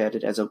just look at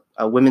it as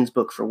a women's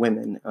book for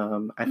women.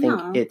 I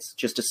think it's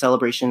just a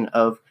celebration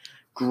of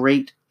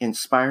great,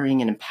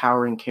 inspiring, and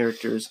empowering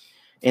characters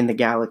in the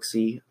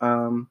galaxy.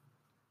 And,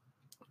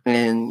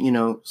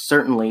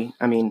 certainly,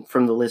 I mean,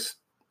 from the list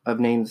of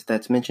names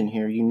that's mentioned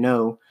here,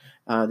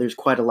 there's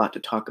quite a lot to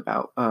talk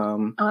about.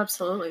 Oh,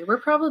 absolutely.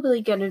 We're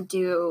probably going to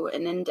do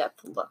an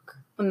in-depth look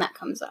when that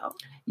comes out.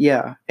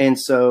 Yeah, and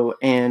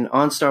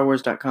on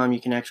StarWars.com, you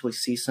can actually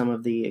see some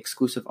of the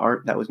exclusive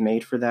art that was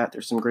made for that.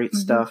 There's some great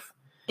stuff.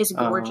 It's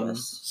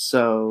gorgeous.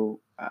 So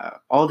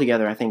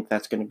altogether, I think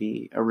that's going to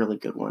be a really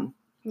good one.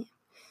 Yeah.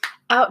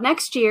 Out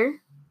next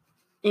year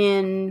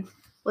in,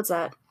 what's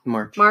that?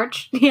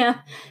 March. Yeah,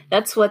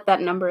 that's what that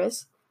number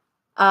is.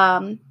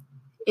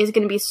 Is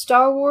going to be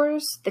Star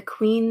Wars: The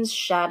Queen's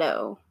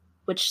Shadow,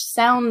 which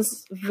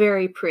sounds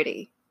very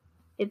pretty.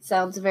 It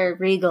sounds very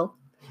regal.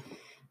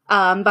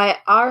 By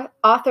our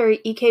author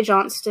E.K.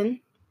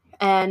 Johnston,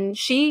 and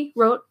she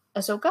wrote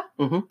Ahsoka,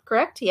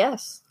 correct?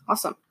 Yes.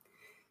 Awesome.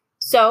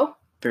 So,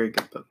 very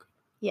good book.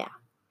 Yeah.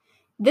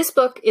 This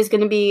book is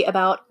going to be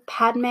about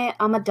Padme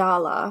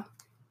Amidala,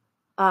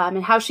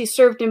 and how she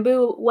served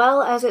Naboo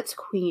well as its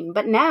queen,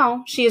 but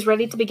now she is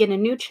ready to begin a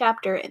new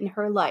chapter in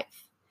her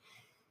life,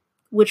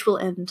 which will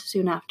end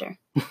soon after.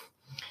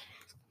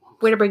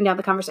 Way to bring down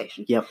the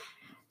conversation. Yep.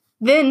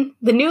 Then,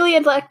 the newly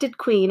elected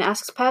queen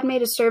asks Padme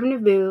to serve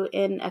Naboo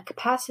in a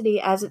capacity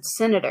as its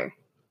senator.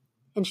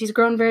 And she's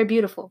grown very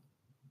beautiful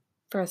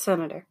for a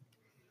senator.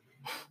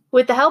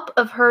 With the help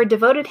of her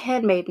devoted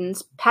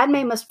handmaidens,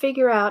 Padme must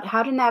figure out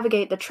how to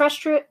navigate the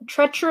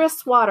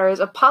treacherous waters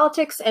of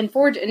politics and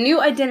forge a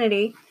new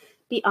identity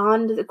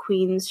beyond the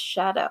Queen's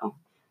shadow.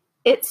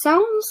 It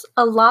sounds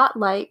a lot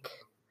like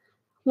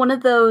one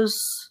of those,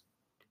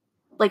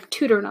 like,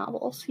 Tudor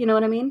novels. You know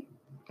what I mean?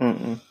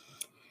 Mm-mm.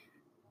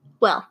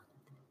 Well,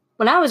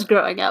 when I was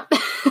growing up,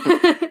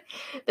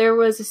 there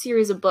was a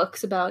series of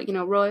books about,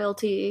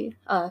 royalty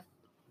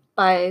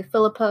by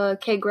Philippa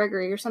K.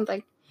 Gregory or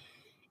something.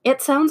 It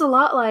sounds a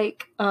lot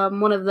like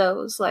one of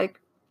those.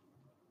 Like,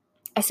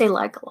 I say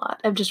like a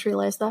lot. I've just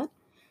realized that.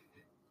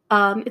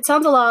 It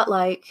sounds a lot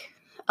like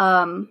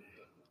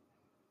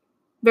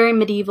very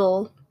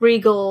medieval,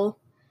 regal,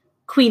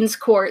 Queen's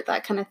Court,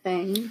 that kind of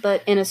thing,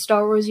 but in a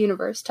Star Wars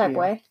universe type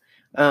way.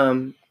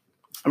 I'm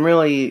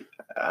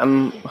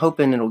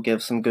hoping it'll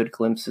give some good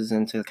glimpses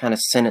into kind of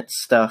Senate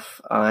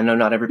stuff. I know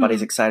not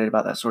everybody's excited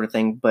about that sort of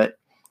thing, but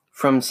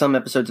from some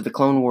episodes of the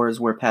Clone Wars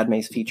where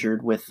Padme's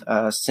featured with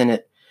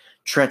Senate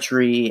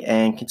treachery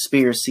and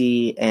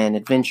conspiracy and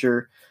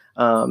adventure,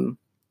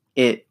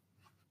 it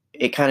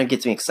kind of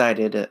gets me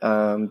excited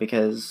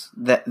because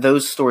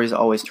those stories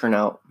always turn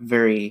out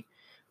very,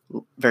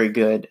 very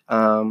good.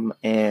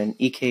 And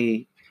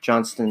E.K.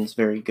 Johnston's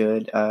very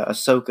good.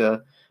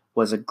 Ahsoka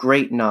was a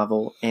great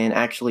novel and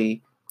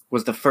actually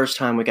was the first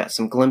time we got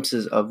some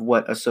glimpses of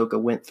what Ahsoka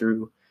went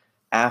through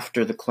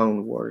after the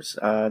Clone Wars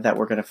that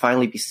we're going to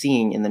finally be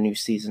seeing in the new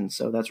season.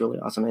 So that's really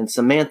awesome. And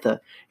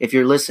Samantha, if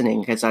you're listening,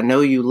 because I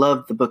know you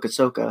love the book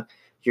Ahsoka,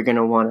 you're going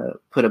to want to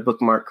put a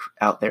bookmark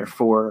out there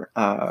for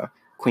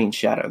Queen's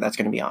Shadow. That's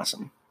going to be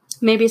awesome.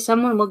 Maybe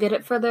someone will get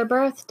it for their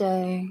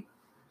birthday.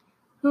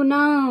 Who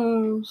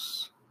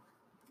knows?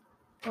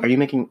 Are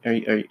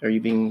you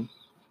being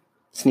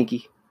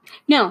sneaky?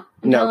 No,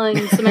 I'm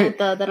telling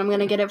Samantha that I'm going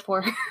to get it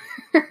for her.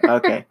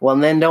 Okay, well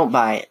then don't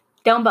buy it.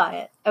 Don't buy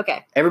it.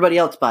 Okay. Everybody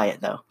else buy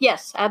it though.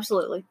 Yes,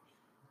 absolutely.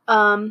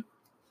 So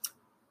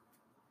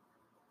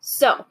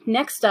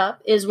next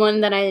up is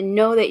one that I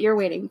know that you're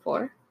waiting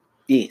for.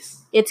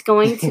 Yes. It's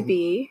going to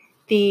be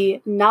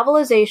the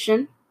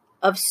novelization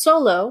of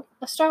Solo,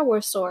 a Star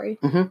Wars story.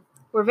 Mm-hmm.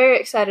 We're very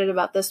excited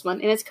about this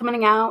one, and it's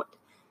coming out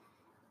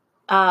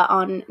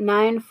on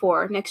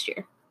 9/4 next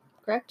year.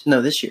 Correct?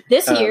 No, this year.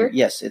 This year?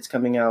 Yes, it's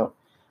coming out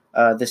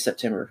this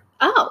September.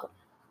 Oh.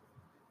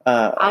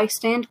 I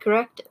stand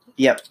corrected.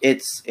 Yep,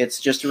 it's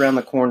just around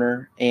the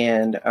corner,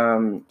 and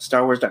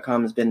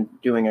StarWars.com has been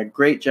doing a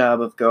great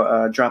job of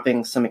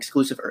dropping some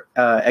exclusive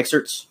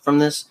excerpts from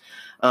this.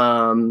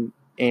 And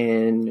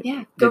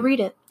yeah, go read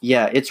it.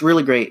 Yeah, it's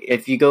really great.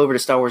 If you go over to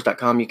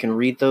StarWars.com, you can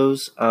read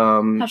those.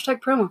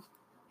 Hashtag promo.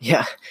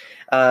 Yeah.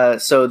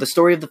 So the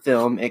story of the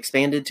film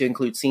expanded to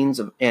include scenes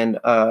and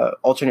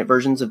alternate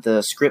versions of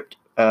the script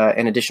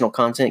and additional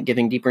content,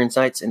 giving deeper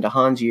insights into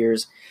Han's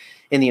years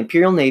in the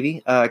Imperial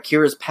Navy,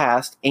 Kira's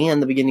past,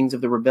 and the beginnings of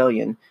the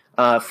rebellion.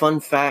 Fun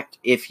fact,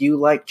 if you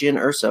like Jyn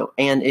Erso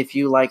and if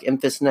you like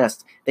Enfys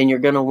Nest, then you're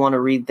going to want to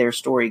read their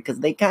story because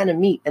they kind of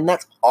meet, and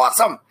that's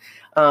awesome.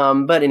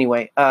 But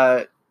anyway,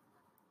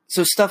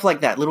 so stuff like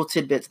that, little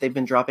tidbits they've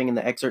been dropping in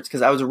the excerpts,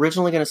 because I was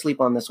originally going to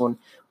sleep on this one,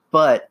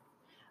 but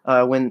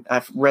when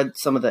I've read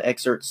some of the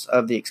excerpts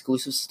of the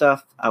exclusive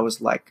stuff, I was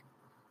like,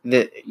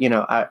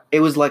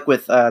 it was like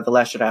with The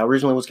Last Jedi. I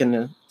originally was going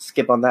to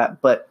skip on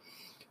that, but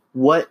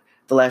what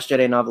The Last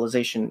Jedi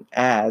novelization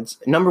adds,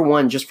 number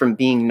one, just from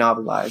being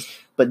novelized,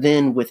 but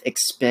then with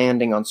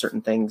expanding on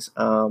certain things,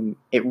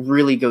 it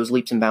really goes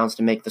leaps and bounds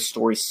to make the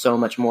story so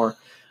much more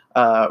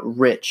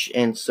rich.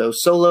 And so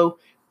Solo,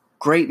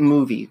 great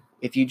movie.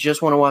 If you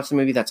just want to watch the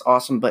movie, that's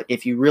awesome. But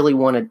if you really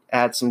want to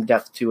add some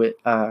depth to it,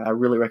 I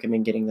really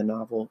recommend getting the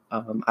novel.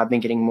 I've been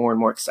getting more and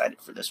more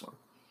excited for this one.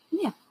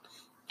 Yeah.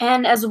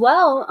 And as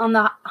well, on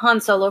the Han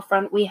Solo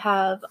front, we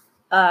have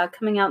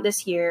coming out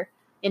this year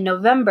in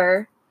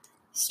November,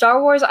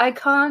 Star Wars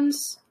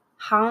Icons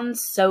Han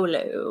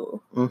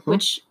Solo,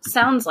 which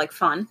sounds like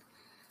fun.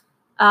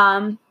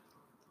 And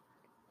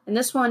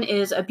this one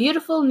is a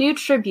beautiful new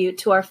tribute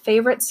to our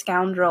favorite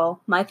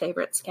scoundrel, my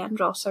favorite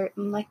scoundrel,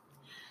 certainly.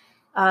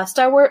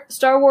 Star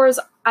Wars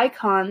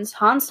Icons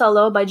Han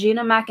Solo by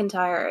Gina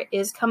McIntyre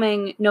is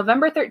coming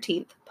November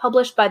 13th,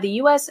 published by the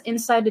US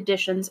Inside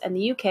Editions and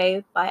the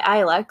UK by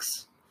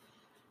Ilex.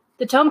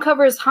 The tome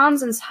covers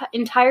Han's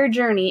entire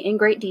journey in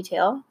great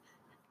detail,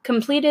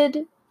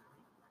 completed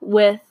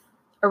with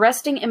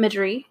arresting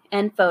imagery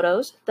and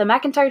photos. The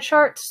McIntyre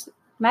charts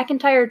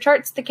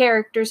the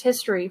character's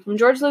history from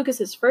George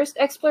Lucas's first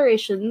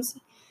explorations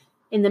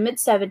in the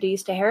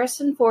mid-70s to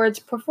Harrison Ford's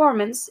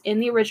performance in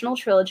the original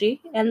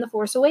trilogy and The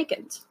Force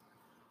Awakens,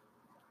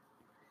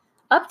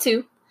 up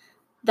to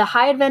the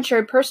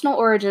high-adventure personal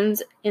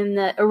origins in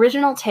the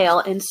original tale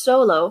in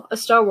Solo, a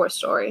Star Wars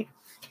story.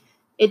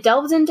 It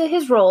delves into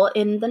his role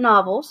in the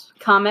novels,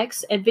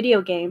 comics, and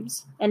video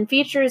games, and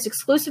features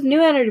exclusive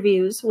new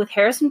interviews with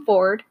Harrison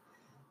Ford,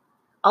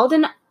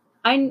 Alden...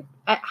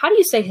 how do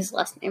you say his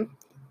last name?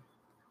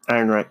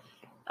 Ehrenreich.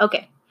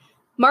 Okay.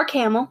 Mark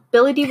Hamill,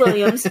 Billy D.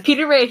 Williams,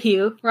 Peter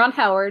Mayhew, Ron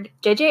Howard,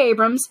 J.J.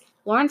 Abrams,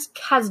 Lawrence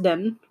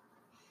Kasdan,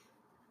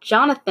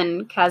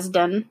 Jonathan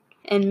Kasdan,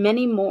 and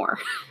many more.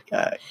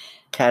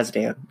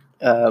 Kazdan.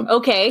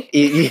 Okay.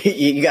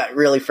 You got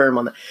really firm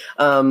on that.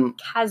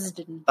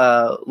 Kasdan.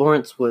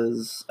 Lawrence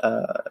was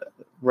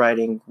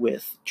writing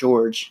with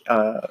George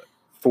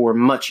for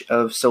much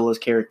of Solo's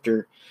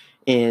character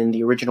in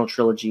the original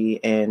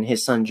trilogy, and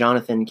his son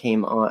Jonathan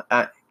came on.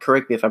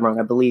 Correct me if I'm wrong.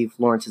 I believe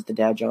Lawrence is the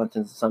dad,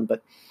 Jonathan's the son,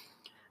 but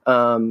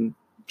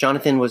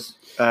Jonathan was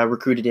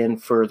recruited in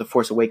for The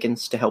Force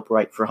Awakens to help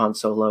write for Han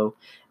Solo,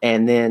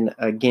 and then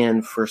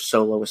again for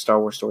Solo, a Star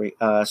Wars story.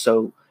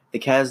 So the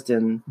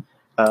Kasdan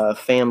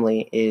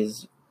family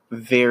is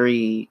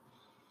very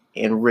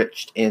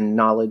enriched in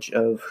knowledge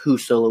of who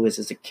Solo is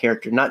as a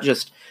character, not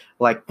just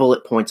like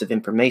bullet points of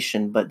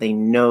information, but they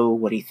know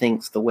what he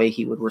thinks, the way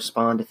he would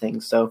respond to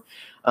things. So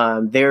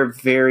they're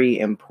very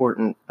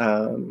important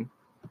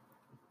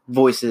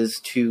voices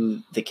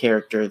to the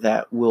character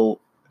that will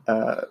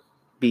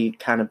be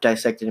kind of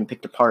dissected and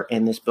picked apart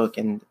in this book,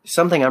 and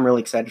something I'm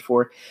really excited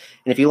for.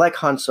 And if you like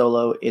Han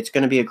Solo, it's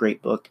going to be a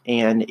great book.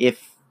 And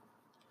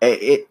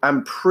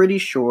I'm pretty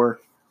sure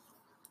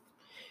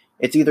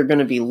it's either going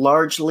to be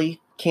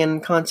largely canon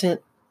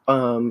content,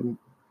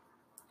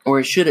 or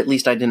it should at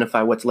least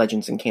identify what's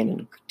legends and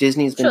canon.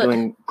 Disney's been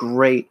doing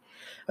great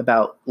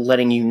about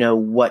letting you know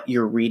what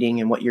you're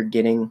reading and what you're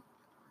getting,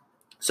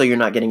 so you're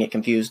not getting it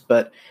confused.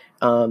 But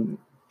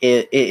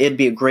it'd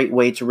be a great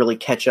way to really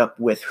catch up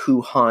with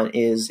who Han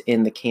is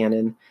in the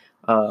canon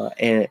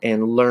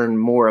and learn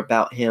more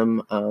about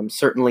him.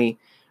 Certainly,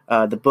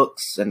 the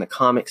books and the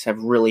comics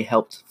have really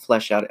helped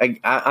flesh out.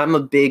 I'm a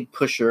big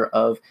pusher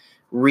of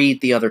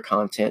read the other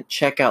content,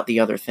 check out the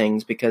other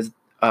things, because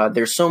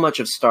there's so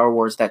much of Star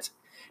Wars that's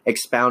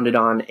expounded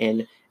on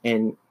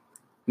and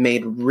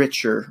made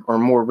richer or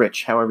more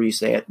rich, however you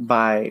say it,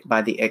 by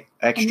the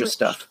extra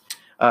stuff.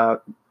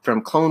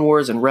 From Clone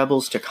Wars and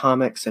Rebels to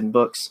comics and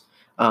books,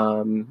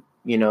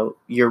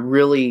 you're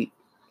really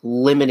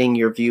limiting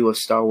your view of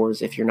Star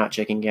Wars if you're not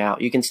checking it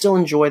out. You can still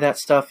enjoy that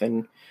stuff,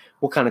 and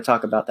we'll kind of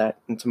talk about that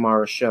in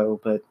tomorrow's show,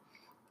 but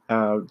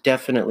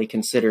definitely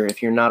consider,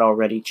 if you're not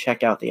already,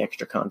 check out the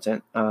extra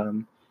content.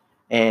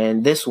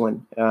 And this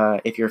one,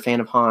 if you're a fan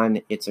of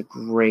Han, it's a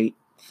great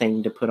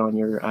thing to put on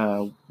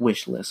your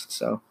wish list.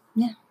 So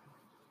yeah,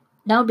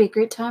 that would be a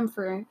great time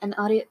for an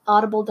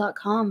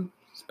Audible.com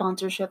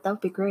sponsorship. That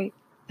would be great.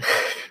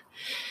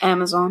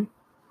 Amazon.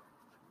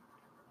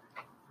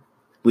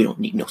 We don't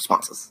need no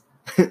sponsors.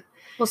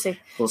 We'll see.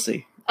 We'll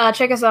see.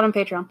 Check us out on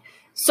Patreon.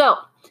 So,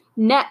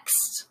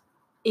 next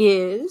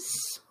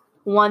is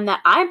one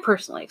that I'm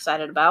personally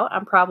excited about.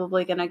 I'm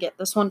probably going to get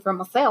this one for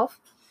myself.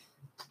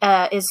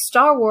 Is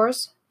Star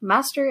Wars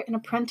Master and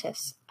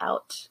Apprentice,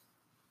 out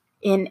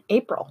in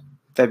April.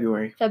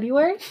 February?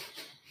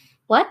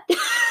 What?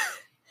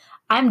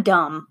 I'm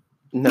dumb.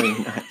 No, you're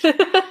not.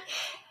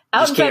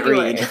 Out in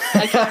February.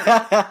 I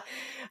can't read.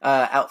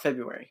 Out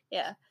February.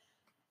 Yeah.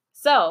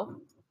 So,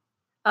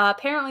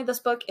 apparently this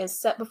book is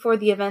set before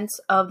the events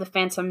of The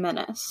Phantom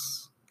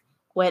Menace,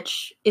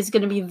 which is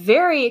going to be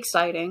very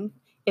exciting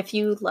if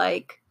you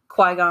like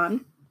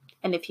Qui-Gon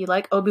and if you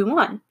like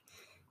Obi-Wan,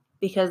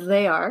 because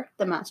they are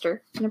the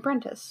Master and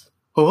Apprentice.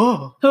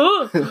 Oh.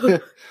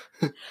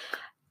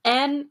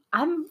 And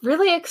I'm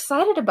really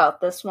excited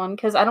about this one,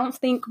 because I don't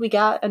think we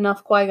got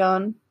enough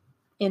Qui-Gon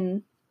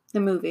in the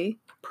movie.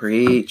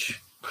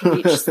 Preach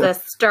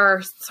the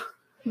stars.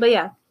 But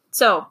yeah,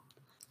 so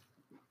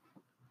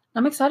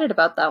I'm excited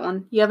about that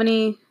one. You have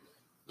anything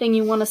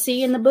you want to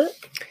see in the book?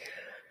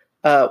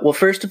 Well,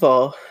 first of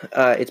all,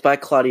 it's by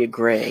Claudia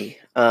Gray,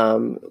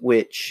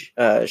 which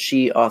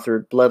she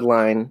authored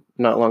Bloodline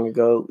not long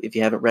ago. If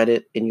you haven't read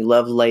it and you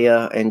love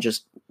Leia and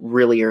just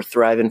really are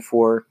thriving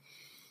for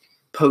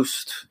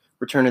post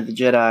Return of the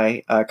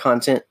Jedi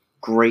content,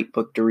 great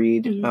book to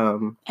read.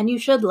 Mm-hmm. And you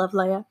should love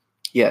Leia.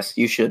 Yes,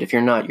 you should. If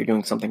you're not, you're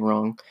doing something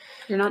wrong.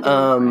 You're not doing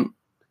it right.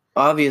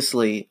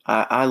 Obviously,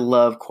 I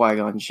love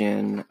Qui-Gon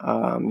Jinn.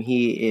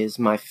 He is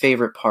my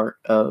favorite part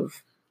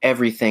of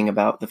everything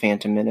about The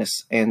Phantom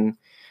Menace, and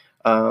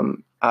I'd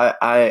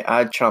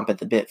chomp at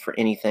the bit for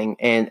anything.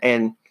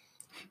 And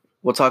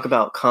we'll talk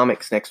about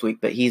comics next week,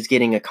 but he's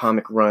getting a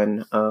comic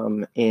run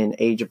in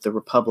Age of the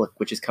Republic,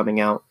 which is coming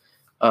out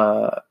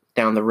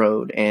down the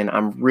road, and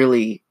I'm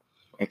really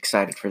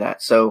excited for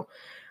that. So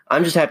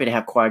I'm just happy to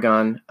have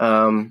Qui-Gon.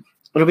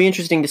 It'll be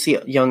interesting to see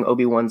young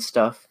Obi-Wan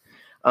stuff.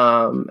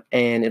 And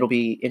it'll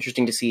be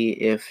interesting to see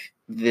if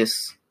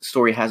this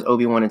story has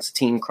Obi-Wan and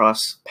Satine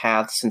cross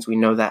paths, since we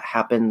know that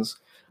happens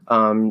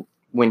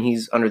when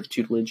he's under the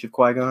tutelage of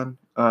Qui-Gon.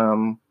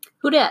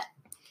 Who dat?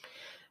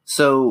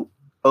 So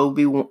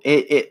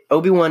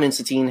Obi-Wan and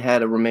Satine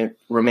had a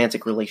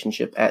romantic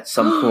relationship at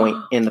some point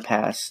in the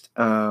past,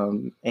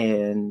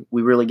 and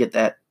we really get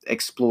that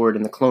explored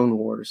in the Clone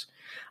Wars.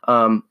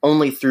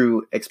 Only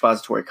through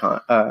expository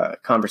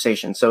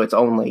conversation, so it's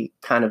only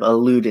kind of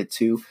alluded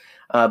to,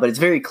 but it's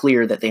very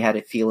clear that they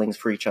had feelings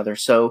for each other.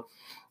 So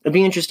it'd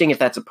be interesting if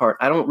that's a part.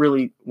 I don't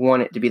really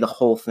want it to be the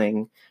whole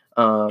thing,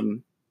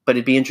 but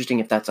it'd be interesting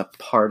if that's a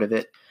part of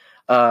it.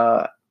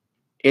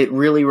 it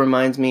really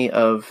reminds me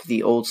of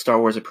the old Star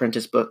Wars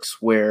Apprentice books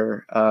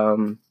where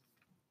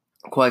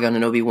Qui-Gon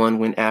and Obi-Wan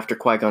went after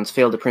Qui-Gon's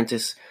failed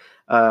apprentice.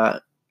 I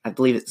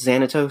believe it's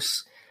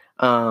Xanatos,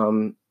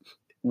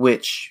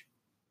 which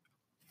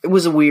it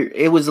was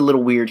a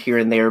little weird here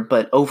and there,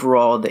 but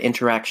overall the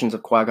interactions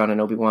of Qui-Gon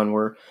and Obi-Wan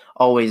were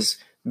always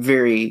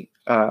very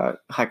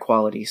high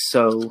quality.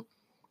 So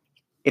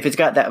if it's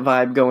got that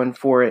vibe going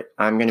for it,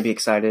 I'm going to be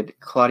excited.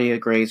 Claudia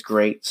Gray's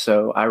great,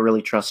 so I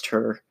really trust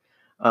her.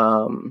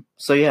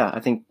 So yeah, I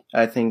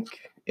think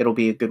it'll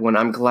be a good one.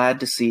 I'm glad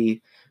to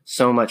see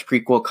so much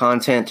prequel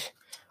content.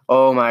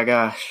 Oh my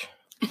gosh.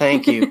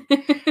 Thank you.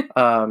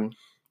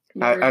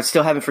 I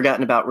still haven't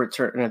forgotten about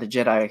Return of the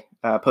Jedi,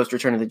 post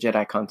Return of the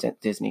Jedi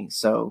content, Disney.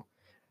 So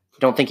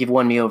don't think you've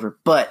won me over,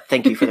 but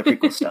thank you for the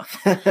prequel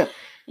stuff.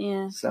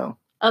 Yeah. So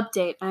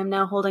update: I'm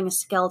now holding a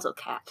skeletal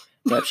cat.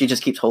 Yep, she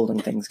just keeps holding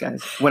things,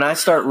 guys. When I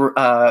start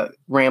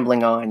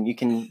rambling on, you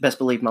can best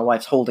believe my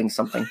wife's holding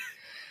something.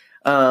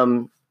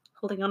 Holding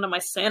on to my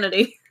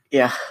sanity.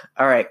 Yeah.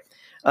 All right.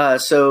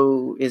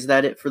 So is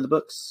that it for the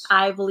books?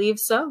 I believe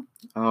so.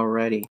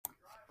 Alrighty.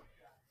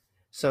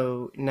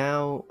 So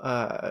now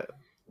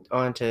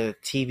on to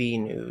TV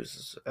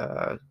news.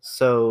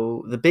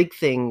 So the big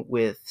thing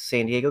with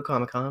San Diego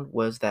Comic-Con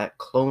was that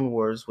Clone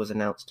Wars was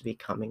announced to be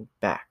coming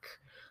back.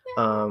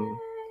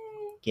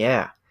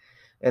 Yeah.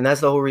 And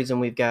that's the whole reason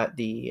we've got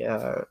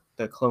the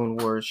Clone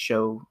Wars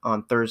show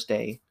on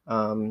Thursday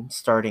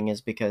starting,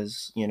 is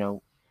because,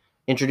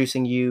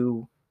 introducing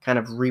you, kind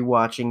of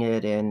rewatching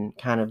it, and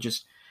kind of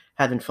just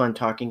having fun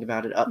talking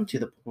about it up to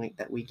the point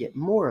that we get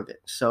more of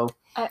it. So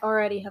I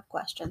already have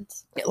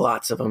questions.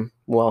 Lots of them.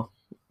 Well,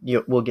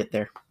 we'll get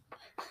there.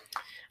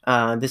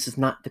 This is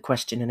not the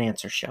question and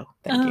answer show.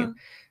 Thank you.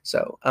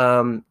 So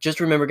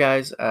just remember,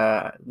 guys,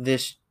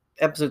 this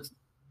episode's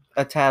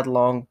a tad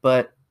long,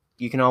 but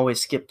you can always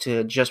skip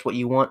to just what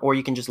you want, or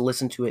you can just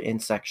listen to it in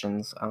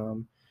sections.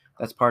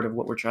 That's part of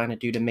what we're trying to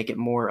do to make it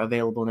more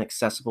available and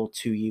accessible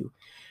to you.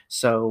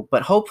 So,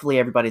 but hopefully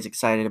everybody's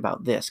excited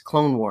about this,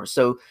 Clone Wars.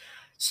 So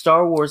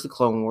Star Wars The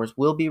Clone Wars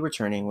will be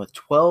returning with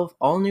 12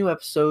 all-new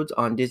episodes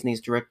on Disney's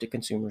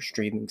direct-to-consumer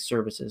streaming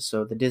services.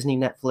 So the Disney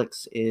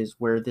Netflix is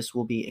where this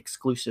will be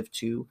exclusive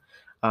to,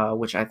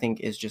 which I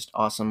think is just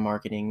awesome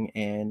marketing.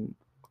 And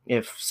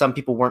if some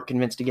people weren't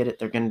convinced to get it,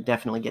 they're going to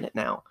definitely get it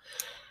now.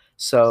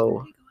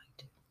 So...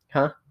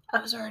 Huh? I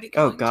was already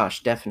going Oh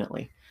gosh,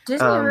 definitely.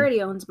 Disney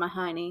already owns my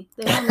hiney.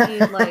 They don't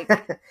need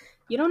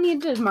you don't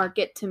need to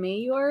market to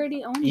me. You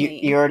already own me.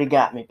 You already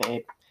got me,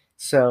 babe.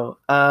 So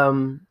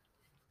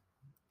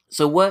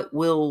so what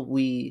will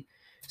we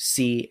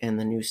see in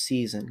the new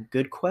season?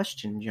 Good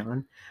question,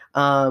 John.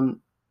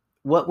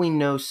 What we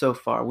know so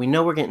far, we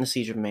know we're getting the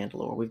Siege of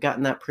Mandalore. We've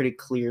gotten that pretty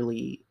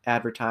clearly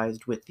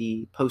advertised with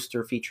the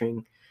poster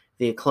featuring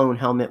the clone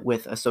helmet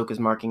with Ahsoka's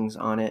markings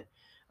on it.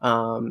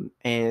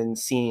 And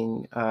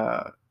seeing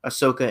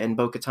Ahsoka and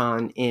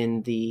Bo-Katan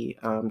in the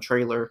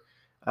trailer,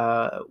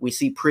 we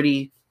see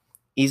pretty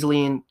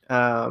easily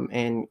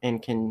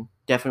and can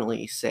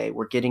definitely say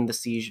we're getting the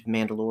Siege of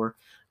Mandalore,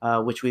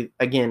 which we,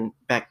 again,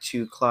 back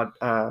to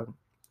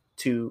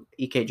to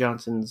E.K.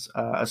 Johnson's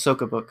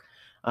Ahsoka book,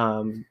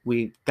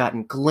 we've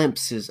gotten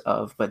glimpses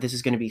of, but this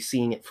is going to be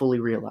seeing it fully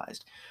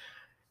realized.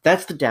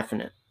 That's the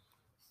definite.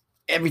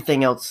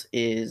 Everything else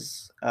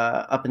is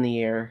up in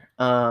the air.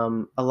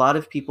 A lot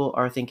of people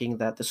are thinking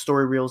that the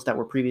story reels that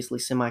were previously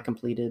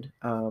semi-completed,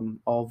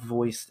 all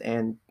voiced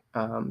and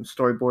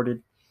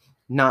storyboarded,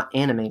 not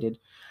animated,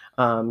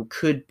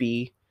 could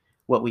be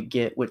what we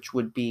get, which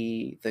would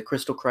be the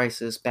Crystal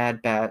Crisis,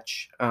 Bad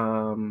Batch.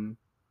 Oh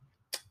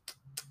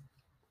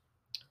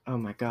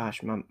my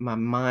gosh, my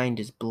mind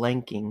is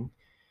blanking.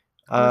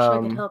 I wish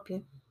I could help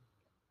you.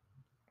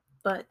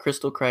 But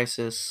Crystal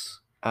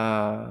Crisis,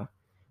 Bad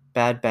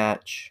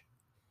Batch,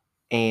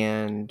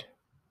 and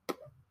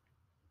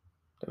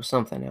there was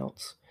something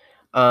else.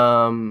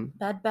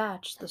 Bad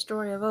Batch, the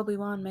story of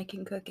Obi-Wan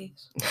making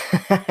cookies.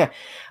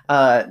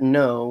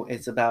 No,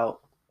 it's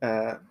about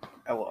I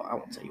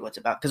won't tell you what it's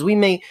about, because we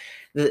may,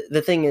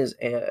 the thing is,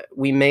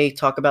 we may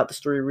talk about the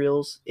story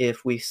reels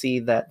if we see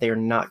that they're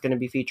not going to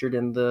be featured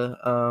in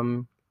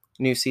the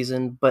new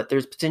season, but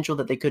there's potential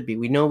that they could be.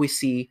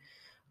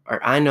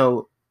 I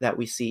know that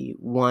we see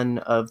one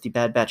of the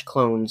Bad Batch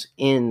clones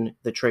in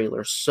the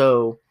trailer,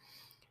 so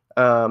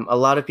a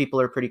lot of people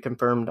are pretty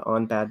confirmed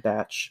on Bad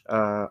Batch.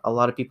 A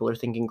lot of people are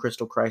thinking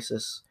Crystal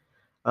Crisis,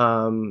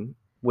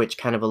 which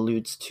kind of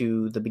alludes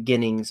to the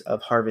beginnings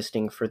of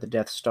harvesting for the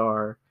Death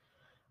Star.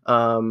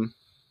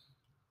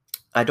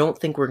 I don't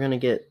think we're going to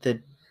get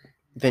the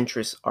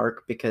Ventress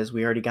arc, because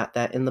we already got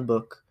that in the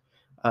book,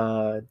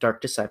 Dark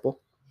Disciple.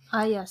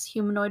 Ah, yes,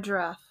 humanoid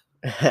giraffe.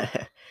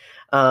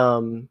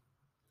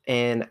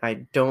 And I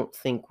don't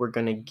think we're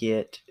going to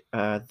get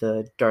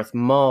the Darth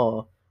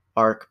Maul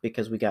arc,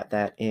 because we got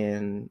that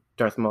in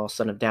Darth Maul,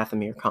 Son of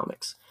Dathomir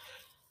comics.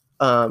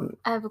 I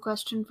have a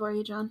question for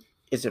you, John.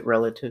 Is it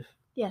relative?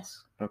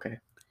 Yes. Okay.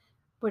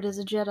 Where does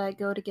a Jedi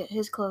go to get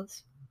his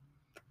clothes?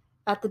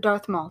 At the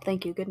Darth Maul.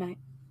 Thank you. Good night.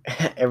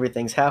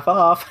 Everything's half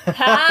off.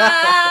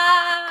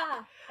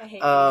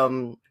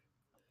 hate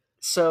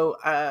So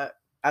I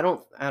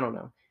don't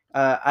know.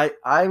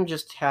 I'm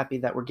just happy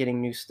that we're getting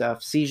new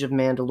stuff. Siege of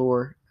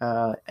Mandalore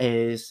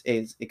is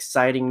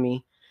exciting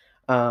me.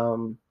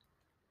 Um,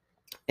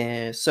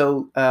 and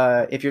so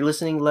if you're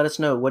listening, let us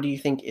know, what do you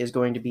think is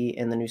going to be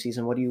in the new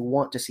season? What do you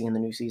want to see in the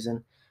new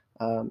season?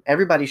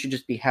 Everybody should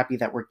just be happy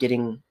that we're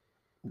getting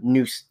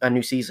a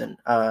new season.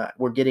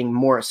 We're getting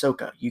more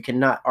Ahsoka. You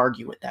cannot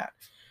argue with that.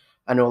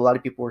 I know a lot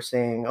of people were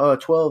saying, "Oh,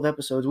 12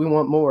 episodes, we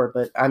want more,"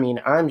 but I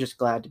mean, I'm just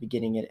glad to be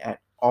getting it at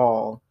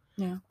all.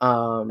 Yeah.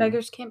 Um,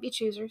 Beggars can't be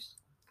choosers.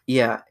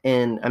 yeah,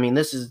 and I mean,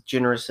 this is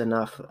generous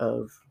enough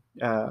of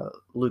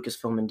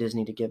Lucasfilm and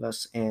Disney to give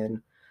us,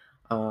 and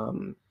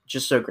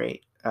just so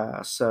great.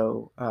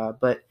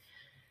 But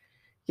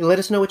you let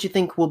us know what you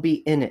think will be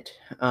in it,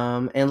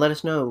 and let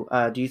us know.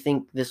 Do you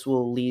think this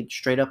will lead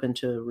straight up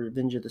into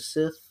Revenge of the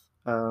Sith,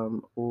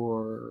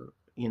 or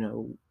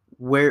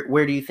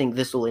where do you think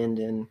this will end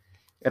in?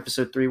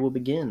 Episode 3 will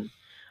begin.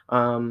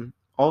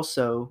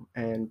 Also,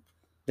 and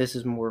this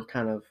is more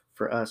kind of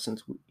for us,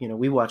 since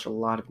we watch a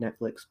lot of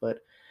Netflix, but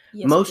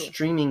Yes, most we do.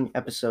 streaming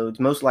episodes,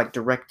 most like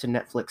direct to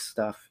Netflix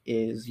stuff,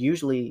 is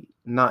usually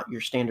not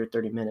your standard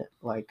 30-minute.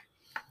 Like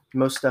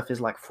most stuff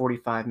is like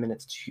 45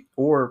 minutes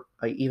or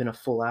even a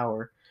full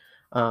hour.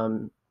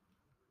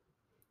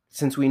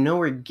 Since we know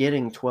we're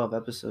getting 12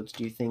 episodes,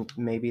 do you think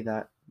maybe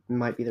that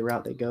might be the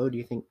route they go? Do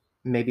you think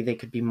maybe they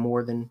could be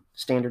more than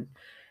standard?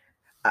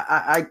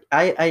 I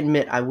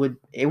admit I'd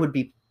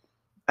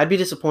be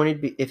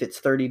disappointed if it's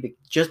 30,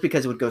 just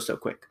because it would go so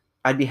quick.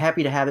 I'd be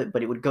happy to have it,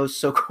 but it would go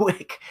so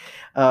quick.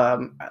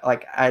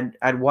 Like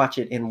I'd watch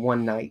it in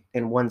one night,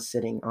 in one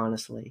sitting,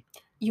 honestly.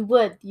 You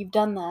would. You've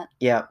done that.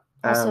 Yeah.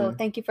 Also,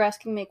 thank you for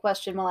asking me a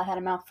question while I had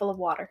a mouthful of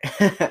water.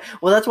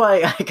 Well, that's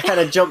why I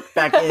kind of jumped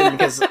back in,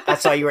 because I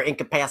saw you were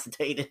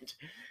incapacitated.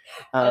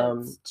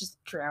 It's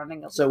just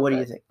drowning. So what do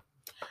you think?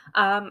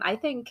 I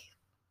think,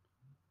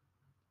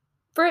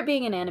 for it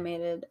being an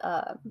animated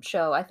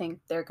show, I think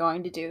they're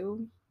going to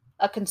do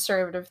a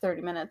conservative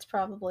 30 minutes,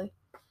 probably.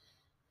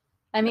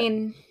 I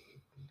mean,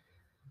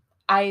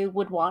 I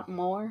would want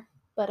more,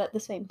 but at the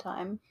same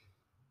time,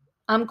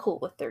 I'm cool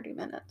with 30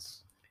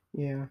 minutes.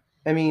 Yeah.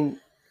 I mean,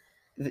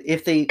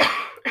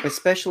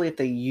 especially if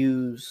they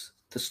use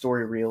the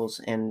story reels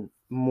and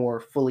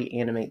more fully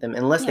animate them,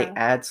 unless they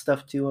add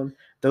stuff to them,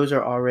 those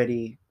are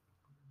already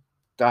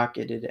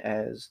docketed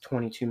as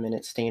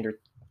 22-minute standard,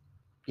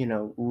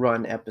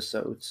 run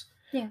episodes.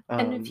 Yeah.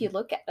 And if you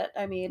look at it,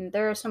 I mean,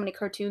 there are so many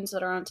cartoons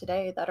that are on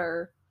today that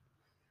are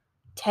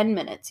 10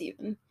 minutes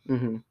even.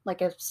 Mm-hmm.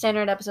 Like a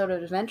standard episode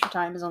of Adventure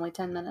Time is only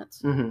 10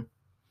 minutes. Mm-hmm.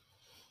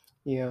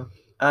 Yeah.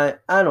 I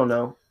don't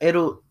know. I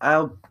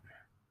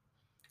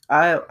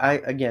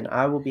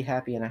will be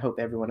happy, and I hope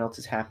everyone else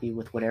is happy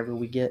with whatever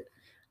we get.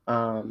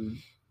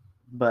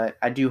 But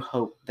I do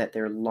hope that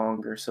they're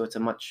longer, so it's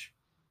a much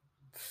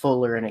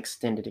fuller and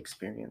extended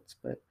experience.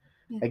 But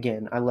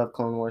again, I love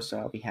Clone Wars, so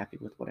I'll be happy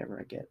with whatever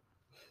I get.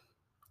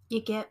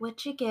 You get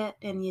what you get,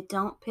 and you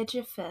don't pitch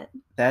a fit.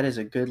 That is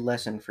a good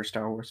lesson for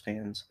Star Wars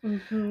fans.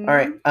 Mm-hmm. All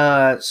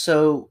right.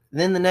 So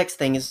then the next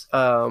thing is,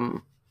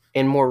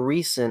 in more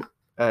recent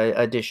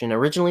edition.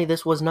 Originally,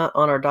 this was not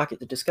on our docket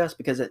to discuss,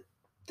 because at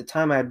the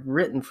time I'd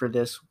written for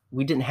this,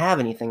 we didn't have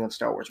anything on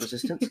Star Wars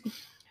Resistance.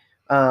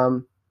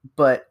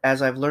 But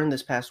as I've learned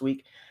this past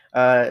week,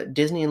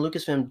 Disney and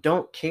Lucasfilm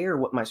don't care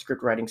what my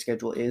script writing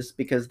schedule is,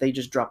 because they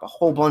just drop a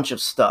whole bunch of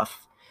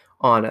stuff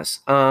on us.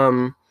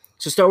 So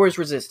Star Wars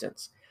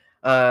Resistance.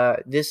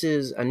 This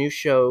is a new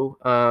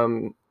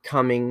show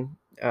coming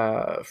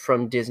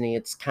from Disney.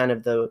 It's kind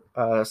of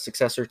the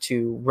successor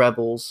to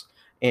Rebels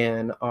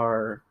in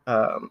our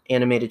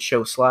animated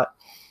show slot.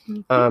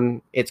 Mm-hmm.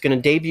 It's going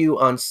to debut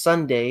on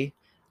Sunday,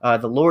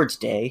 the Lord's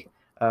Day,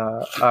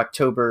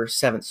 October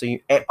 7th. So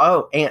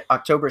and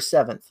October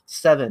 7th,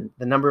 7,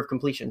 the number of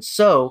completion.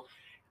 So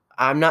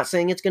I'm not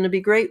saying it's going to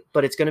be great,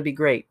 but it's going to be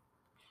great.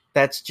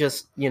 That's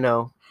just,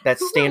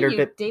 that's Who standard. Are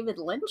you, David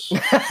Lynch?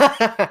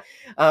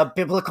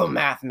 Biblical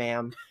math,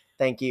 ma'am.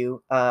 Thank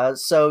you.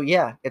 So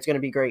yeah, it's going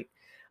to be great.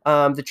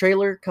 The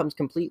trailer comes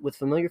complete with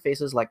familiar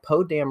faces like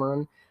Poe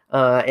Dameron,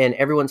 and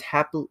everyone's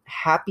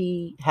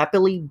happily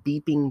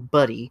beeping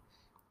buddy.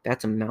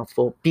 That's a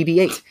mouthful.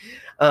 BB-8.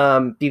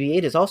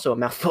 BB-8 is also a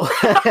mouthful.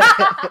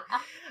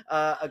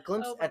 A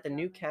glimpse at the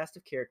new cast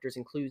of characters,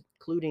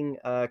 including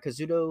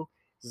Kazuto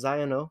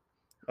Zayano,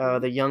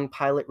 the young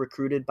pilot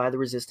recruited by the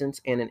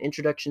Resistance, and an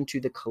introduction to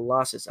the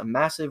Colossus, a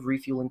massive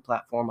refueling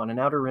platform on an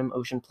Outer Rim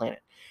ocean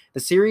planet. The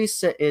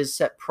series is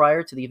set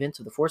prior to the events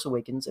of The Force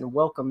Awakens and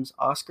welcomes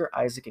Oscar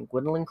Isaac and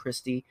Gwendolyn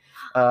Christie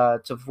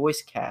to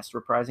voice cast,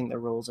 reprising their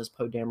roles as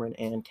Poe Dameron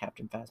and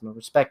Captain Phasma,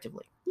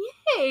 respectively.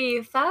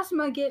 Yay!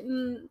 Phasma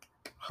getting...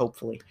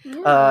 Hopefully.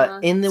 Yeah,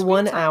 in the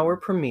 1 hour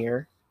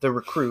premiere, The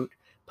Recruit,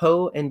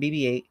 Poe and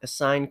BB-8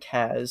 assign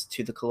Kaz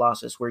to the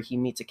Colossus, where he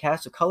meets a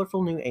cast of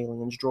colorful new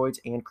aliens, droids,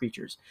 and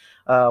creatures.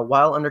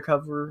 While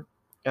undercover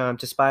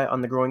to spy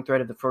on the growing threat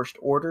of the First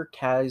Order,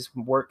 Kaz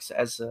works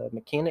as a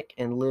mechanic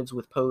and lives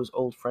with Poe's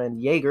old friend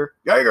Yeager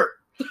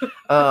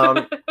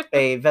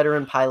A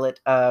veteran pilot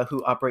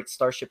who operates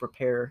Starship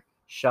Repair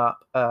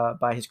Shop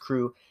by his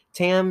crew,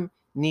 Tam,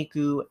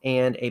 Niku,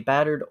 and a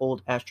battered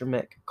old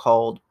astromech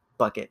called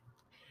Bucket.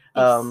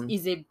 This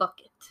is a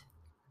bucket.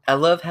 I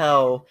love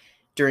how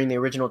during the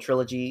original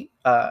trilogy,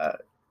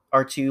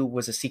 R2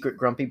 was a secret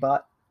grumpy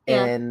bot,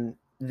 and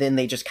then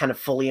they just kind of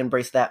fully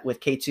embraced that with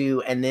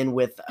K2, and then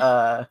with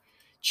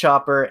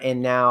Chopper,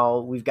 and now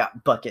we've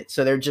got Bucket.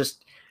 So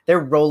they're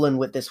rolling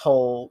with this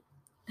whole.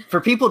 For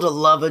people to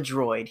love a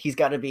droid, he's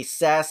got to be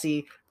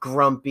sassy,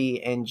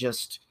 grumpy, and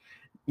just,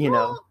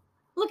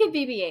 Look at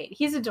BB-8.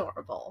 He's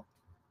adorable.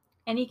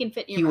 And he can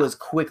fit in your He mouth. was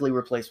quickly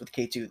replaced with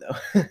K2,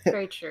 though.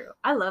 Very true.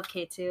 I love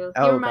K2.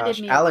 He reminded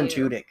me of Alan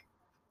Tudyk.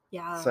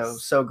 Yes.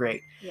 So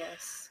great.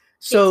 Yes.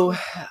 So,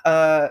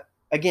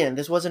 again,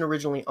 this wasn't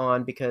originally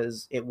on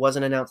because it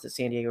wasn't announced at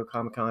San Diego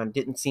Comic-Con.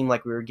 Didn't seem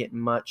like we were getting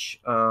much,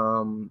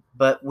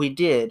 but we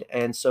did.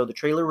 And so the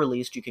trailer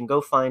released. You can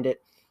go find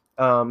it.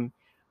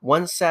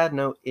 One sad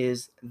note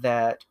is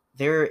that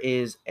there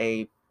is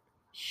a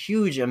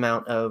huge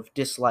amount of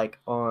dislike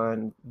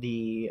on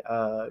the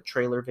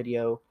trailer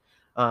video.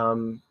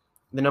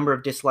 The number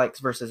of dislikes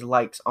versus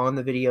likes on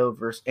the video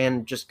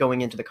and just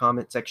going into the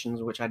comment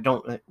sections, which I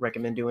don't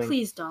recommend doing.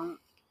 Please don't.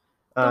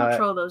 Don't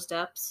troll those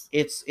depths.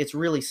 It's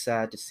really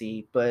sad to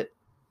see, but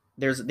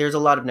there's a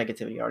lot of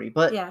negativity already.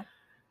 But yeah,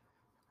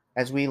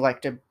 as we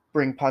like to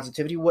bring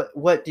positivity,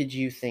 what did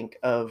you think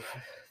of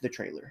the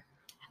trailer?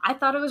 I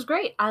thought it was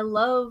great. I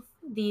love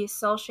the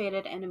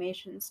cel-shaded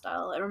animation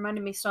style. It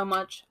reminded me so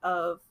much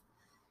of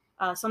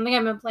something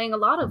I've been playing a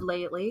lot of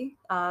lately,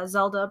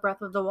 Zelda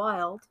Breath of the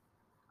Wild.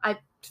 I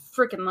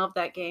freaking love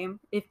that game.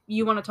 If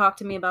you want to talk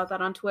to me about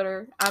that on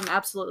Twitter, I'm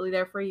absolutely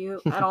there for you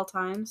at all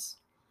times.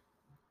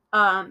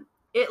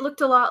 It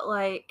looked a lot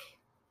like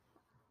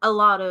a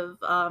lot of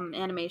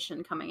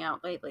animation coming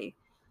out lately.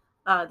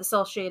 The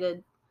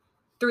cel-shaded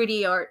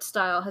 3D art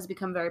style has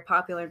become very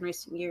popular in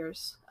recent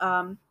years.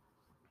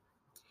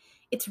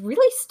 It's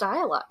really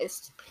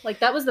stylized. Like,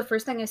 that was the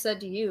first thing I said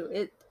to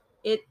you.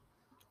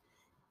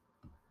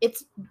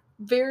 It's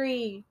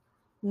very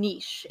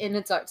niche in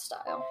its art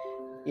style.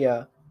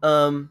 Yeah.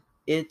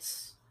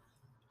 It's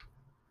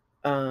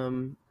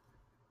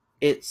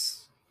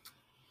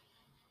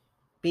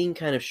being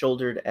kind of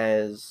shouldered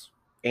as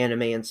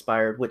anime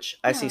inspired, which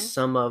I see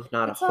some of,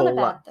 not it's a whole not a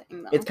bad lot.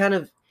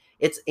 Thing,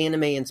 It's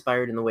anime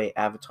inspired in the way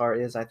Avatar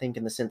is, I think,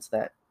 in the sense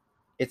that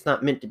it's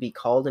not meant to be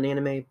called an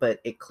anime, but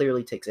it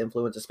clearly takes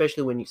influence,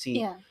 especially when you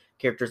see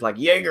characters like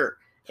Jaeger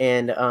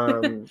and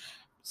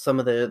some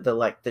of the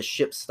like the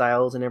ship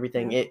styles and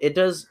everything. It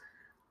does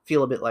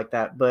feel a bit like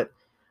that, but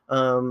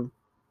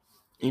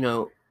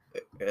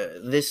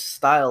this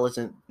style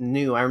isn't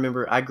new. I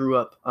remember I grew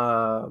up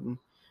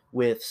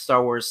with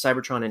Star Wars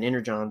Cybertron and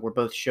Energon, were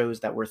both shows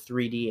that were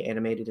 3D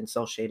animated and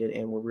cel shaded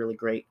and were really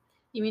great.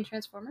 You mean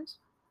Transformers?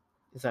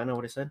 Is that not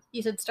what I said?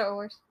 You said Star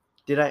Wars.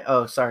 Did I?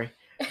 Oh, sorry.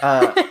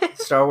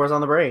 Star Wars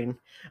on the brain.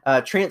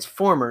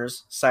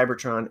 Transformers,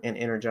 Cybertron, and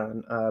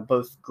Energon,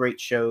 both great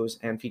shows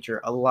and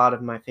feature a lot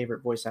of my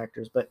favorite voice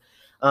actors. But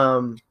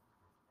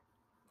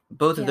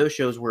both of those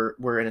shows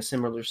were in a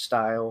similar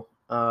style.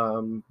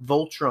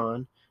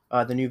 Voltron,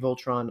 the new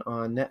Voltron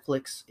on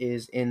Netflix,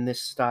 is in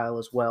this style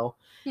as well.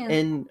 Yeah.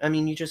 And I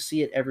mean, you just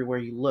see it everywhere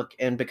you look.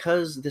 And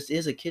because this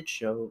is a kids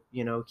show,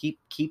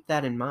 keep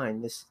that in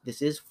mind.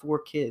 This is for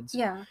kids.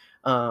 Yeah.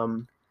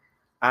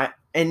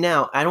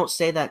 Now I don't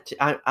say that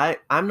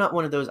I'm not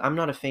one of those. I'm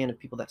not a fan of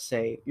people that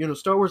say,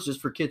 Star Wars is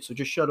for kids, so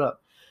just shut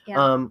up.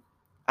 Yeah.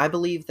 I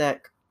believe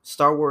that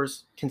Star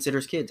Wars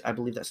considers kids. I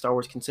believe that Star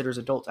Wars considers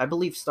adults. I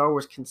believe Star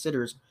Wars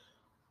considers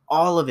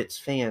all of its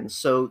fans.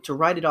 So to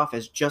write it off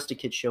as just a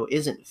kids show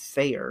isn't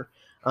fair,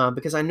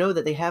 because I know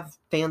that they have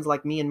fans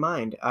like me in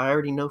mind. I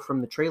already know from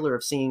the trailer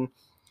of seeing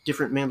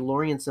different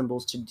Mandalorian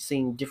symbols to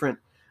seeing different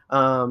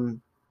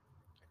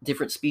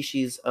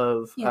species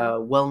of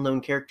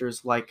well-known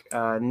characters like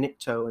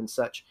Nikto and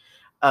such,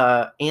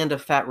 and a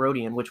fat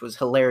Rodian, which was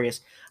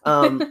hilarious.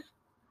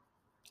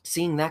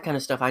 Seeing that kind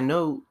of stuff, I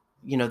know,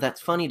 that's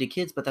funny to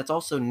kids, but that's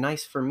also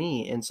nice for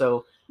me. And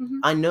so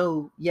I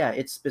know,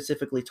 it's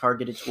specifically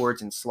targeted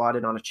towards and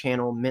slotted on a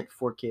channel meant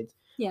for kids.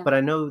 Yeah. But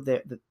I know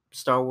that the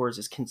Star Wars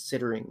is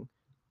considering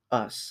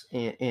us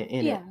in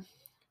it.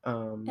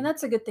 And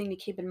that's a good thing to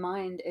keep in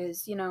mind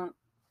is,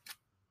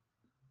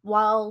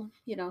 while,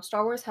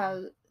 Star Wars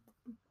has,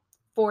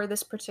 for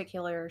this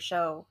particular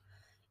show,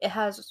 it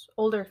has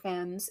older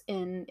fans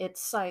in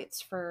its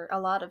sights for a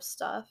lot of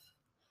stuff.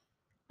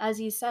 As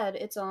you said,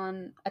 it's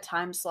on a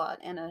time slot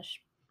and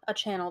a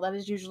channel that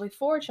is usually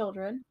for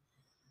children.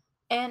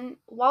 And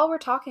while we're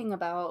talking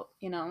about,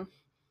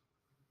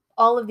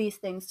 all of these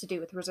things to do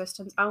with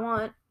Resistance, I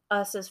want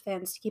us as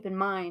fans to keep in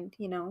mind,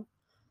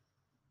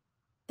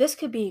 this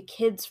could be a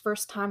kid's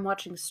first time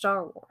watching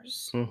Star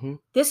Wars. Mm-hmm.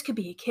 This could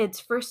be a kid's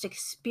first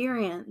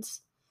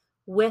experience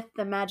with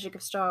the magic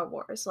of Star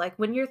Wars. Like,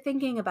 when you're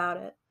thinking about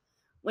it,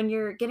 when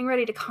you're getting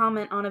ready to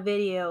comment on a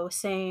video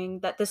saying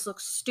that this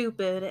looks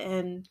stupid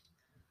and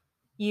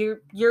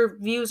your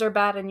views are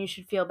bad and you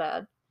should feel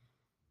bad,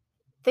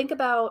 Think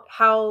about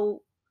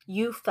how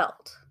you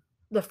felt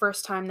the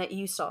first time that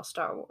you saw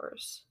Star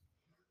Wars.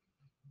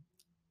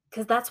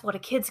 Because that's what a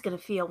kid's going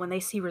to feel when they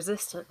see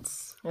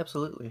Resistance.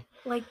 Absolutely.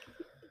 Like,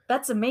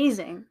 that's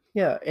amazing.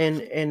 Yeah,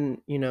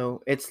 and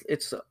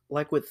it's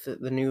like with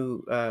the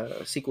new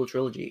sequel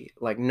trilogy,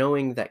 like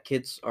knowing that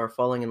kids are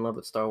falling in love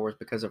with Star Wars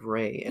because of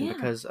Rey and Yeah.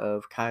 because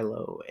of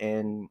Kylo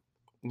and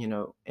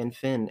and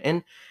Finn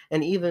and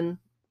even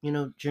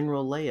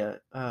General Leia.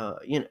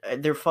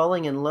 They're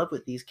falling in love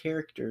with these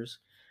characters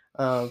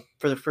for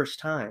the first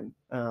time,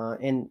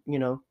 and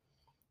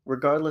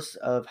regardless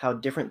of how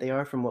different they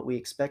are from what we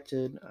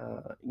expected,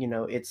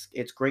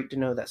 it's great to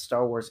know that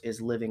Star Wars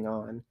is living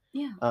on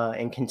Yeah.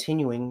 and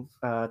continuing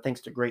thanks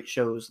to great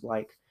shows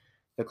like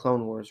the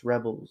Clone Wars,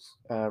 Rebels,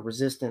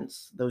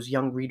 Resistance, those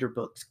young reader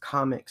books,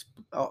 comics,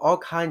 all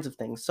kinds of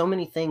things. So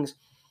many things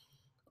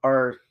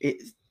are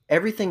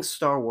everything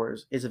Star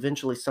Wars is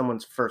eventually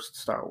someone's first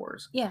Star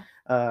Wars. Yeah.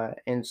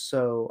 And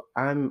so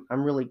I'm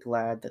really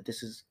glad that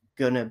this is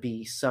gonna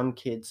be some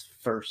kid's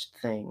first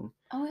thing.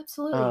 Oh,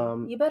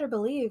 absolutely. You better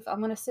believe I'm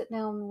going to sit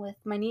down with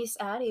my niece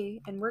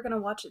Addie and we're going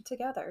to watch it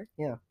together.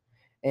 Yeah.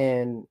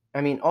 And I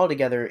mean,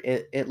 altogether,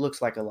 it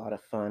looks like a lot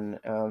of fun.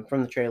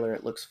 From the trailer,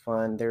 it looks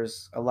fun.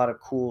 There's a lot of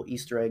cool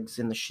Easter eggs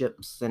in the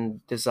ships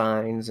and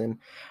designs, and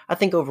I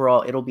think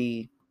overall it'll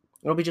be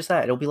just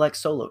that. It'll be like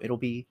Solo. It'll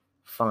be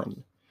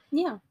fun.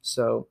 Yeah.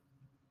 So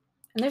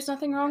And there's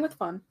nothing wrong with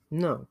fun.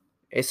 no,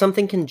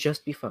 something can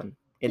just be fun.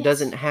 It Yes.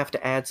 doesn't have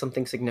to add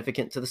something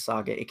significant to the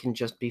saga. It can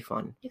just be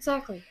fun.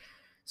 Exactly.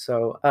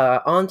 So,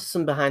 on to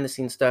some behind the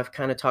scenes stuff,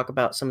 kind of talk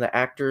about some of the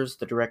actors,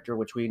 the director,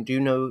 which we do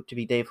know to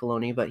be Dave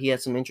Filoni, but he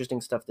had some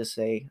interesting stuff to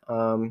say.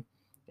 And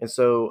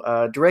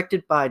so,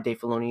 directed by Dave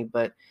Filoni,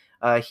 but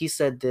he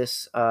said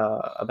this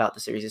about the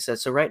series. He said,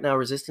 "So, right now,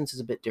 Resistance is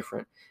a bit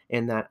different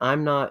in that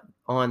I'm not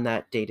on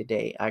that day to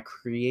day. I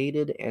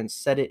created and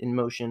set it in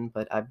motion,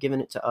 but I've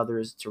given it to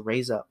others to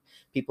raise up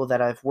people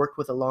that I've worked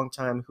with a long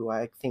time who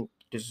I think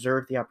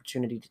deserve the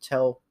opportunity to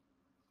tell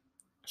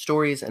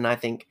stories, and I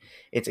think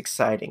it's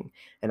exciting,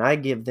 and I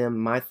give them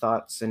my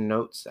thoughts and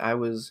notes. I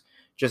was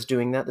just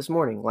doing that this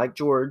morning like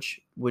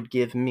George would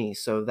give me,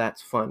 so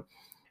that's fun.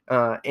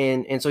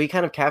 And so he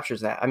kind of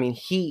captures that. I mean,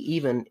 he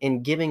even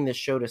in giving this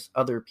show to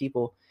other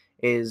people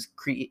is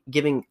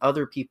giving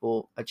other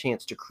people a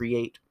chance to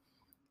create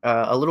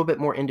a little bit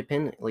more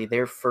independently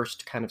their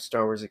first kind of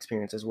Star Wars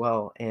experience as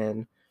well.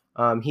 And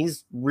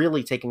he's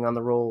really taking on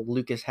the role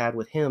Lucas had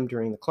with him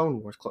during the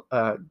Clone Wars.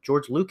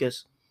 George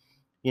Lucas,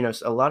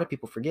 a lot of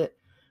people forget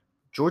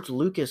George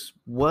Lucas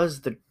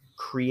was the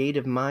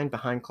creative mind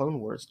behind Clone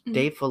Wars. Mhm.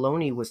 Dave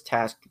Filoni was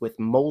tasked with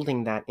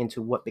molding that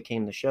into what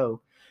became the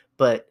show,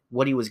 but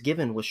what he was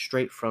given was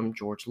straight from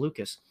George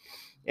Lucas.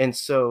 And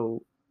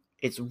so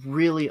it's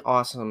really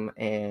awesome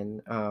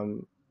and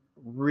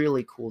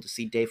really cool to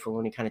see Dave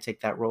Filoni kind of take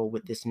that role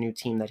with this new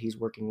team that he's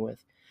working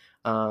with.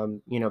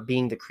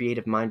 Being the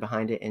creative mind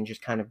behind it and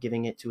just kind of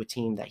giving it to a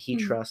team that he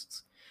Mhm.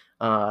 trusts.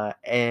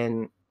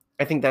 And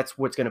I think that's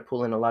what's going to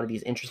pull in a lot of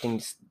these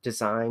interesting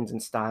designs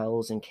and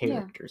styles and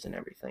characters and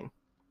everything.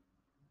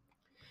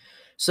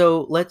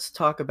 So let's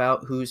talk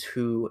about who's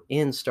who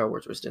in Star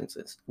Wars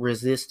Resistance.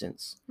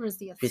 Resistance.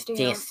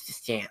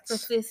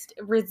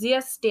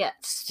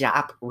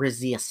 Stop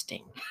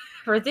resisting.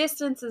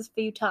 Resistance is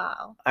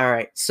futile. All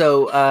right.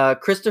 So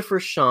Christopher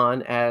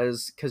Sean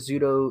as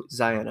Kazuto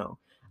Ziono.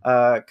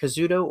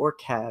 Kazuto, or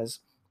Kaz,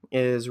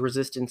 is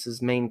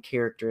Resistance's main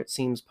character. It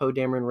seems Poe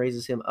Dameron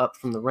raises him up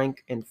from the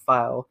rank and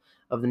file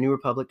of the New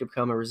Republic to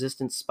become a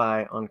Resistance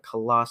spy on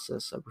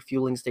Colossus, a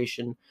refueling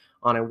station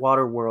on a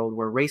water world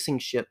where racing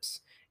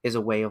ships is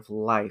a way of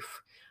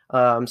life.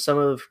 Some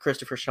of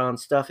Christopher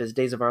Sean's stuff is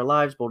Days of Our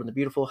Lives, Bold and the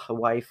Beautiful,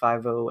 Hawaii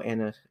Five-0,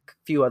 and a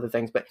few other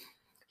things. But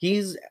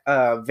he's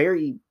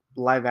very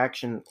live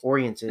action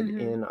oriented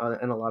in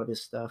a lot of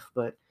his stuff.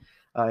 But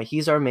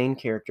he's our main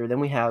character.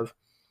 Then we have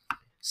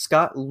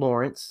Scott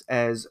Lawrence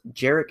as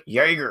Jarek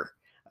Yeager,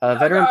 a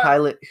veteran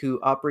pilot who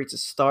operates a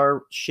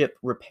starship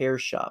repair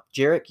shop.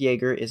 Jarek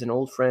Yeager is an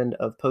old friend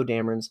of Poe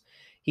Dameron's.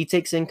 He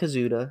takes in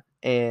Kazuda,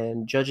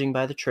 and judging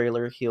by the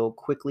trailer, he'll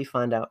quickly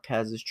find out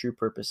Kaz's true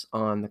purpose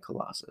on the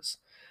Colossus.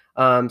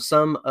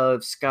 Some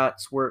of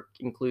Scott's work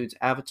includes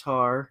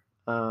Avatar,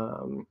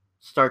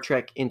 Star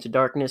Trek Into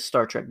Darkness,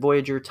 Star Trek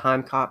Voyager,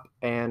 Time Cop,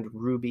 and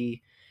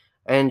Ruby,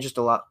 and just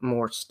a lot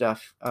more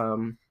stuff.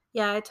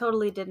 Yeah, I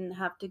totally didn't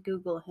have to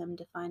Google him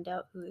to find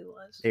out who he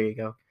was. There you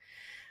go.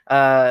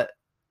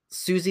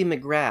 Susie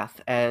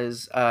McGrath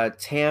as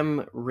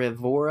Tam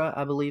Rivora,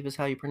 I believe is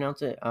how you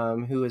pronounce it,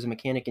 who is a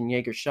mechanic in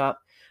Yeager's shop.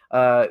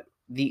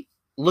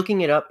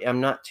 Looking it up, I'm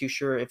not too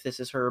sure if this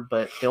is her,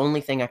 but the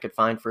only thing I could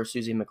find for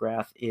Susie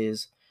McGrath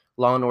is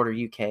Law and Order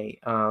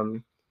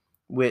UK,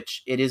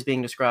 which it is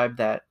being described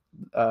that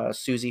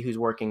Susie, who's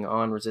working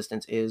on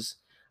Resistance, is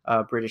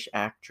a British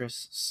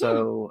actress.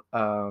 So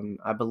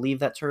I believe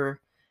that's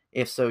her.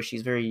 If so,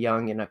 she's very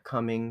young and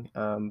upcoming.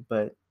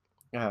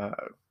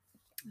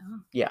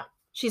 Yeah.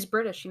 She's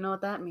British. You know what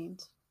that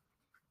means.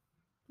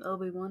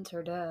 Obi-Wan's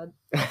her dad.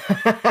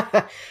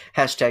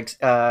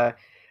 Hashtags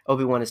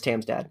Obi-Wan is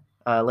Tam's dad.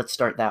 Let's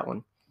start that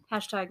one.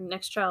 Hashtag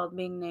next child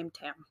being named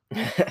Tam.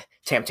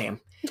 Tam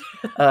Tam.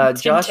 Tam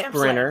Josh Tam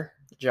Brenner.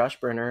 Josh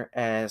Brenner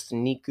as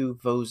Niku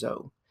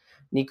Vozo.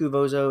 Niku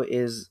Vozo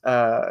is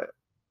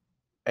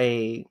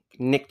a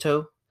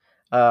Nikto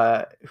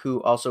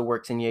who also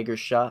works in Jaeger's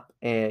shop.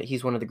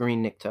 He's one of the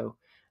green Nikto.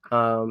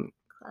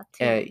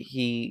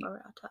 He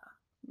Barata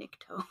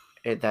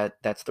Nikto.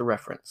 That's the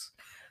reference.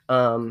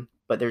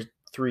 But there's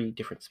 3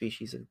 different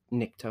species of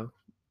Nikto.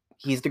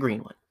 He's the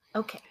green one.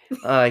 Okay.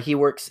 He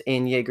works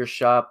in Jaeger's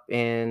shop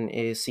and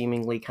is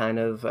seemingly kind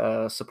of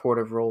a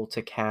supportive role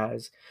to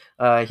Kaz.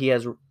 He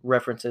has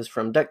references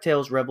from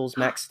DuckTales, Rebels,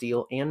 Max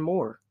Steel, and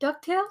more.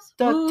 DuckTales?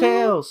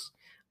 DuckTales!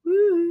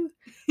 Woo!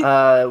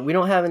 We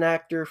don't have an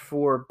actor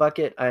for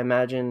Bucket. I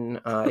imagine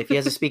if he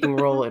has a speaking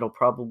role, it'll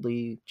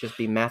probably just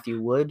be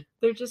Matthew Wood.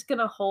 They're just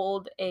gonna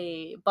hold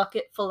a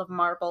bucket full of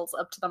marbles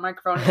up to the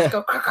microphone and just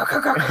go.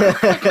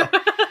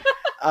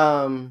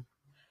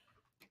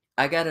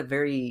 I got a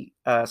very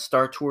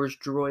Star Tours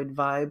droid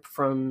vibe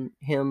from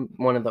him,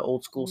 one of the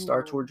old school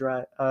Star Tours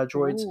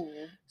droids.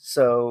 Ooh.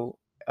 So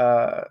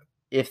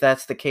if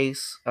that's the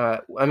case,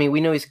 I mean, we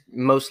know he's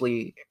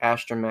mostly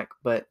astromech,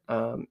 but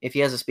if he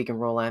has a speaking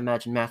role, I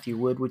imagine Matthew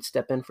Wood would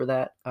step in for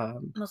that.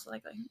 Most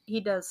likely.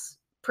 He does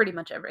pretty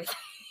much everything.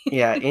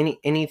 Yeah,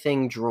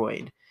 anything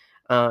droid.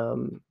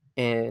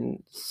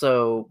 And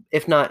so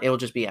if not, it'll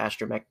just be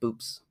astromech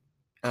boops.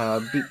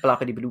 Beep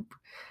bloppity bloop.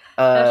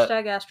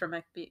 Hashtag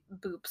astromech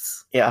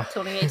boops. Yeah.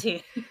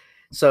 2018.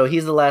 So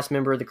he's the last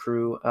member of the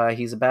crew.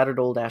 He's a battered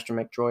old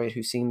astromech droid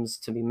who seems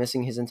to be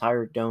missing his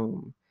entire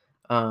dome.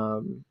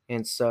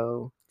 And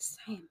so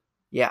Same.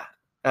 Yeah.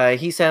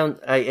 He sounds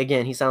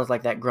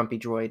like that grumpy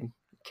droid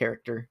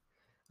character.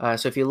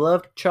 So if you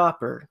loved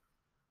Chopper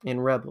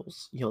in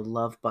Rebels, you'll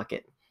love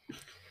Bucket.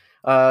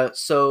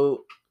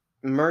 So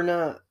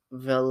Myrna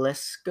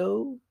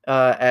Velasco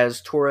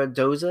as Tora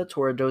Doza.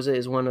 Tora Doza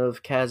is one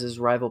of Kaz's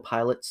rival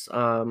pilots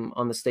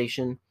on the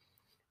station.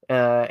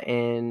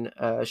 And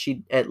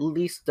she at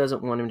least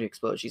doesn't want him to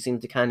explode. She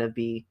seems to kind of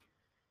be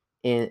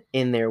in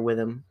there with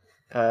him.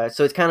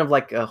 So it's kind of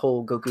like a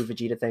whole Goku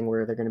Vegeta thing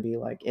where they're going to be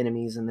like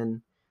enemies and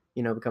then,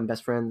 become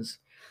best friends.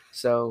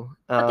 So,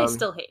 but they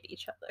still hate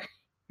each other.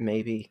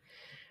 Maybe.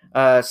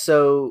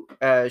 So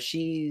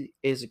she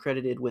is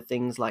accredited with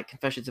things like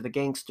Confessions of a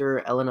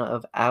Gangster, Elena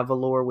of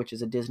Avalor, which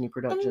is a Disney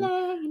production,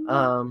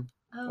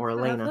 or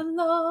Elena,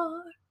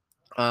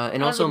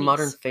 and also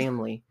Modern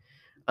Family,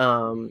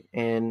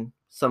 and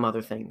some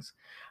other things.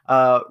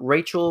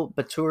 Rachel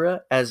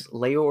Batura as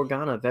Leia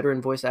Organa,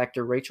 veteran voice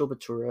actor Rachel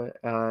Batura,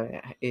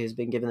 has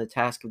been given the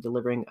task of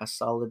delivering a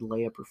solid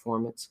Leia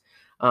performance.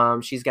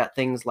 She's got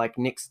things like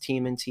Nick's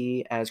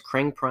TMNT as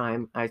Krang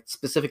Prime. I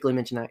specifically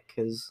mention that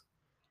because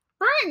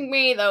bring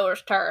me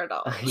those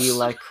turtles. You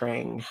like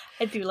Krang.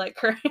 I do like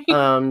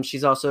Krang.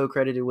 She's also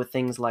credited with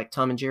things like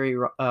Tom and Jerry,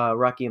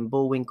 Rocky and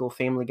Bullwinkle,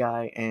 Family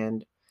Guy,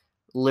 and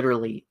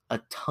literally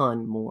a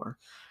ton more.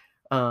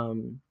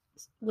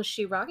 Was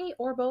she Rocky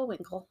or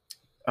Bullwinkle?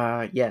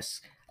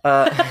 Yes.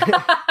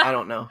 I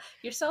don't know.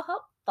 You're so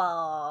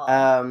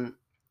helpful.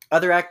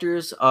 Other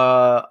actors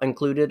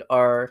included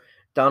are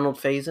Donald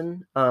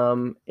Faison.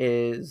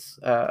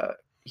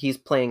 He's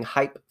playing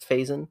Hype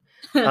Faison,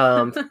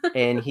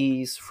 and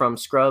he's from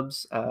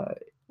Scrubs.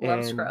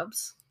 Love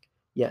Scrubs.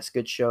 Yes,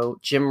 good show.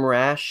 Jim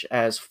Rash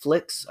as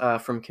Flix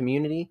from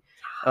Community.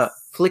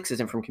 Flix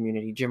isn't from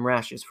Community. Jim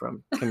Rash is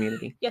from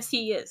Community. Yes,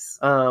 he is.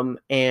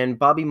 And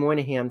Bobby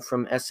Moynihan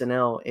from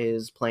SNL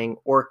is playing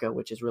Orca,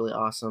 which is really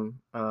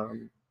awesome.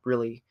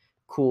 Really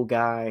cool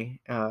guy.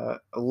 I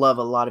love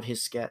a lot of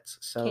his skits.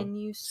 So can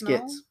you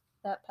smell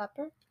that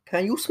pepper?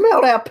 Can you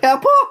smell that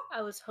pepper?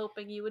 I was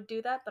hoping you would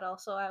do that, but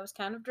also I was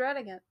kind of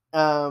dreading it.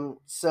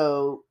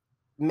 So,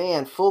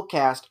 man, full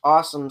cast,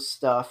 awesome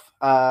stuff.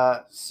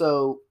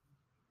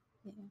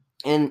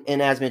 And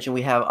as mentioned,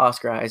 we have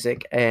Oscar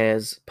Isaac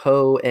as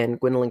Poe and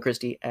Gwendolyn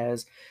Christie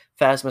as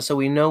Phasma. So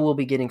we know we'll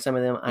be getting some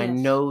of them. Yes. I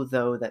know,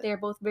 though, that they're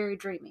both very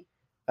dreamy.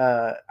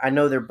 I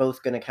know they're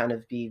both going to kind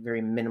of be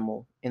very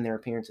minimal in their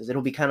appearances.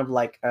 It'll be kind of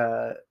like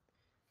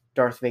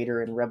Darth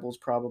Vader and Rebels,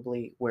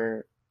 probably,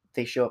 where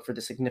they show up for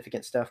the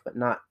significant stuff, but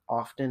not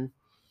often.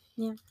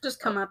 Yeah, just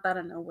come up out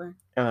of nowhere.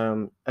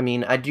 I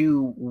mean, I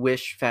do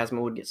wish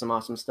Phasma would get some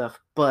awesome stuff,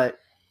 but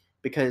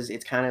because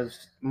it's kind of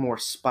more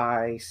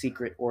spy,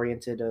 secret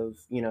oriented of,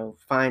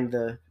 find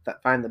the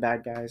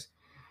bad guys.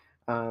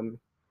 I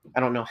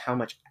don't know how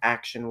much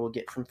action we'll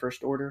get from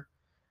First Order.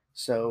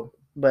 So,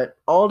 but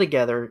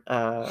altogether,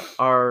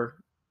 our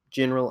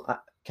general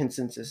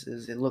consensus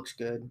is it looks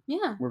good.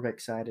 Yeah. We're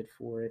excited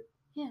for it.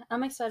 Yeah,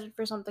 I'm excited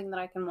for something that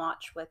I can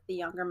watch with the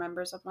younger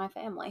members of my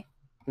family.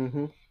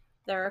 Mm-hmm.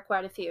 There are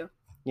quite a few.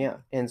 Yeah,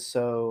 and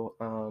so,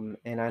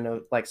 and I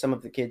know, like, some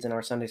of the kids in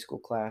our Sunday school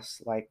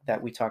class, like,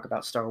 that we talk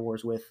about Star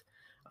Wars with,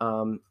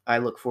 I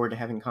look forward to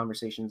having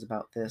conversations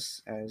about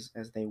this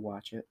as they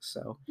watch it.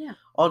 So, yeah,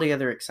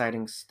 altogether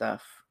exciting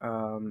stuff.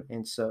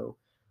 And so,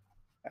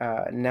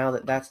 now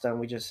that that's done,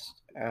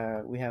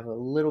 we have a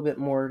little bit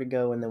more to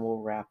go, and then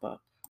we'll wrap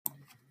up.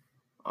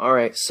 All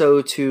right,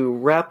 so to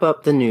wrap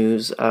up the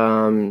news,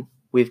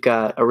 we've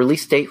got a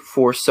release date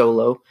for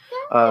Solo.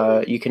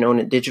 You can own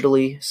it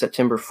digitally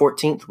September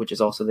 14th, which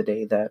is also the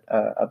day that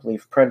I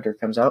believe Predator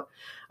comes out.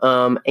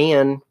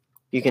 And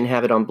you can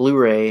have it on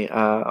Blu-ray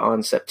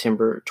on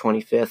September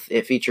 25th.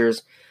 It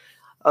features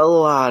a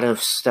lot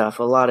of stuff,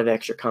 a lot of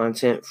extra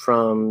content,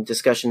 from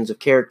discussions of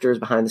characters,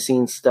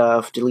 behind-the-scenes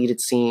stuff, deleted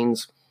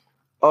scenes,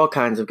 all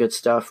kinds of good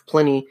stuff.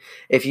 Plenty.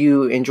 If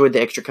you enjoyed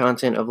the extra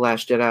content of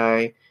Last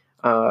Jedi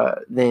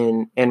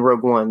and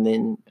Rogue One,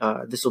 then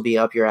this will be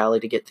up your alley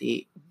to get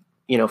the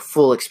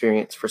full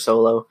experience for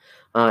Solo.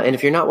 And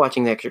if you're not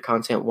watching the extra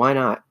content, why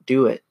not?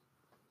 Do it.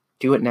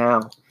 Do it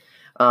now.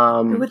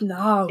 Do it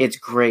now. It's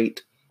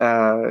great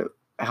how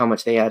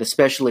much they add,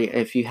 especially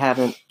if you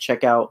haven't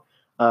checked out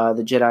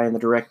The Jedi and the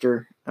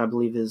Director, I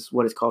believe is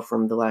what it's called,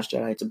 from The Last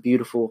Jedi. It's a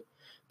beautiful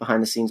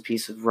behind-the-scenes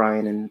piece of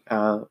Ryan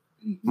and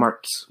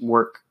Mark's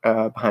work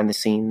behind the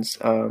scenes.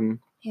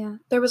 Yeah,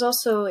 there was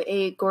also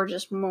a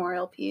gorgeous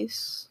memorial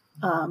piece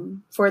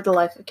for the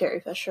life of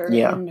Carrie Fisher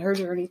and her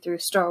journey through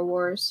Star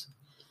Wars,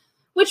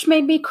 which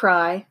made me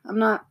cry. I'm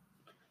not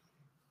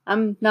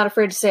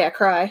afraid to say I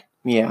cry.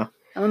 Yeah.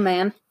 I'm a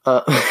man.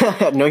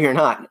 No, you're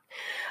not.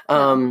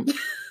 But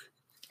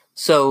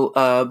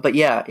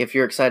yeah, if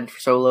you're excited for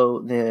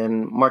Solo,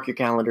 then mark your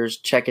calendars,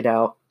 check it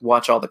out,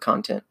 watch all the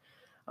content.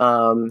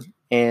 And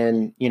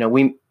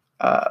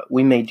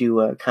we may do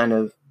a kind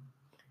of,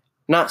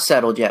 not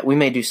settled yet, we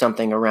may do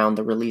something around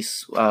the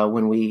release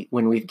when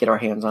we get our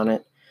hands on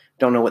it.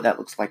 Don't know what that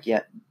looks like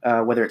yet,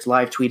 whether it's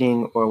live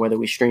tweeting or whether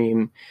we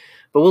stream,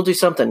 but we'll do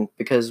something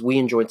because we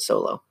enjoyed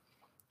Solo.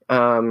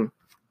 And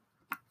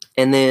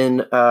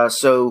then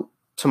so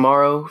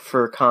tomorrow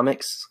for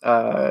comics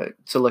to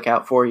look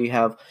out for, you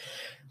have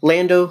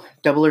Lando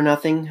Double or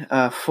Nothing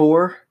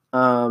 4,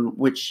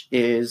 which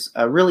is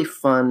a really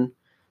fun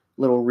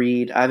little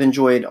read. I've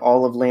enjoyed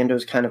all of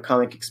Lando's kind of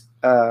comic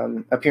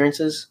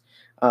appearances,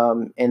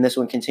 and this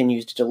one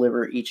continues to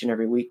deliver each and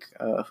every week.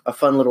 A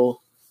fun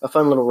little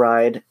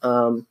ride.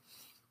 Do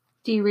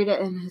you read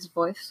it in his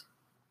voice?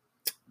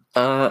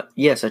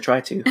 Yes, I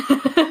try to.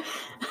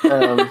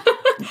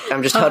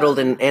 I'm just huddled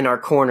in our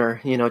corner,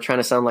 trying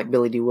to sound like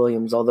Billy D.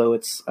 Williams, although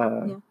it's...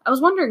 Yeah. I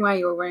was wondering why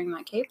you were wearing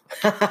that cape.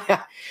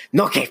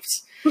 No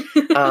capes!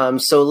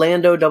 So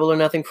Lando Double or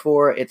Nothing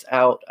 4, it's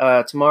out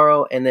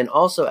tomorrow, and then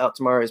also out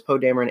tomorrow is Poe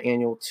Dameron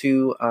Annual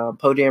 2.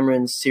 Poe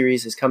Dameron's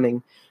series is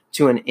coming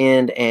to an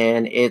end,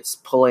 and it's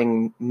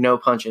pulling no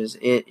punches.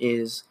 It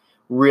is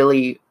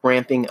really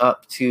ramping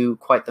up to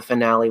quite the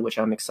finale, which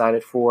I'm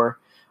excited for.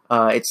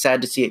 It's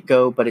sad to see it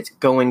go, but it's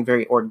going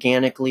very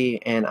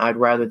organically, and I'd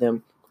rather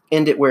them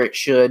end it where it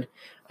should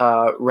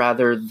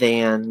rather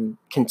than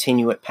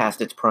continue it past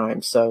its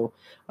prime. So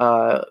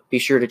be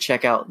sure to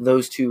check out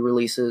those two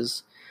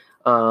releases.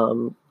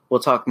 We'll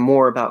talk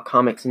more about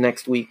comics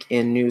next week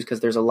in news because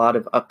there's a lot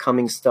of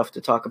upcoming stuff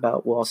to talk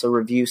about. We'll also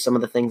review some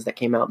of the things that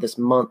came out this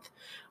month.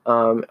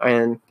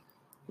 And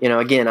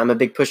again, I'm a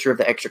big pusher of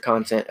the extra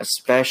content,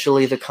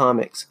 especially the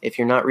comics. If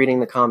you're not reading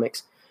the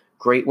comics,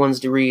 great ones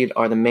to read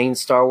are the main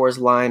Star Wars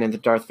line and the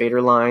Darth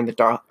Vader line, the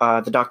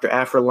Dr.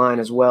 Aphra line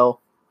as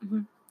well,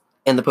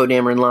 and the Poe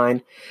Dameron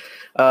line.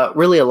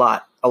 Really a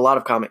lot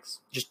of comics.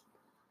 Just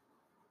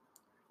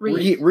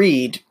read.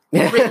 Read.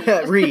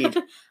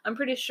 I'm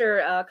pretty sure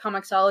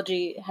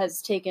Comixology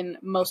has taken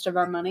most of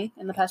our money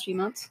in the past few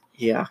months.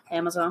 Yeah.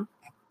 Amazon.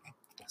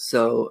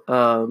 So,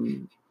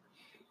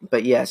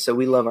 but yeah, so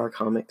we love our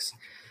comics.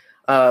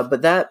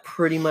 But that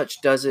pretty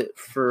much does it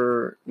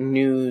for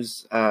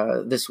news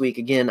this week.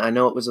 Again, I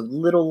know it was a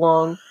little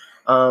long,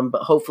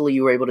 but hopefully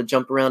you were able to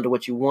jump around to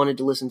what you wanted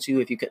to listen to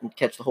if you couldn't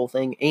catch the whole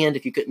thing. And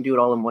if you couldn't do it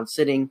all in one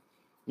sitting,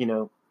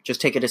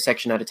 just take it a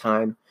section at a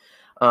time.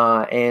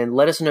 And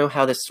let us know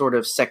how this sort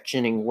of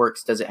sectioning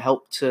works. Does it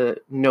help to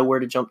know where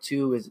to jump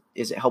to?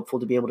 Is it helpful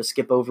to be able to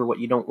skip over what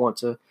you don't want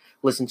to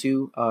listen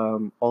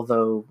to?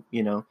 Although,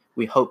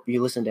 we hope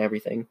you listen to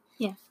everything.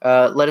 Yeah.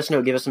 Let us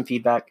know. Give us some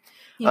feedback.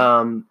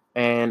 Yeah.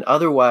 And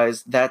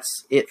otherwise,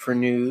 that's it for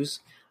news.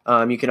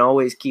 You can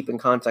always keep in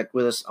contact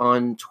with us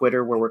on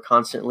Twitter, where we're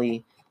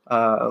constantly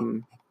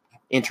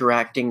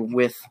interacting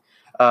with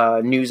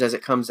news as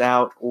it comes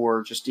out,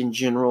 or just in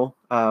general,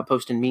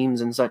 posting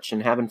memes and such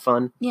and having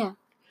fun. Yeah.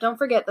 Don't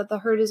forget that the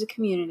herd is a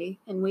community,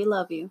 and we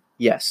love you.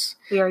 Yes.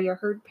 We are your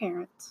herd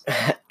parents.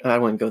 I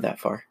wouldn't go that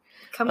far.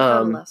 Come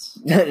cuddle us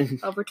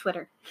over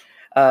Twitter.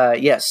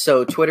 Yes,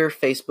 so Twitter,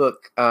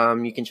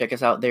 Facebook, you can check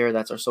us out there.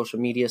 That's our social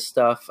media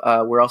stuff.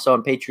 We're also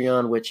on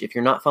Patreon, which if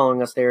you're not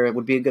following us there, it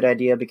would be a good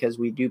idea because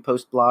we do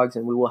post blogs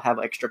and we will have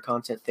extra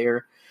content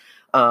there.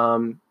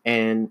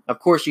 And of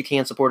course you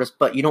can support us,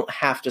 but you don't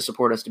have to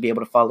support us to be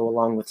able to follow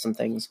along with some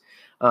things.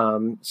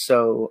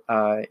 So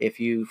if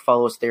you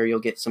follow us there, you'll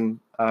get some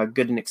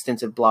good and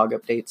extensive blog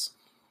updates.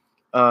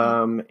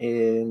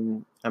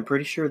 And I'm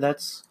pretty sure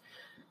that's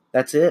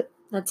it.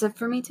 That's it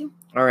for me too.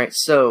 All right.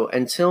 So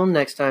until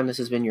next time, this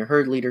has been your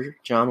herd leader,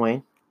 John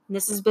Wayne.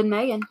 This has been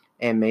Megan.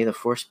 And may the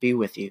force be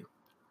with you.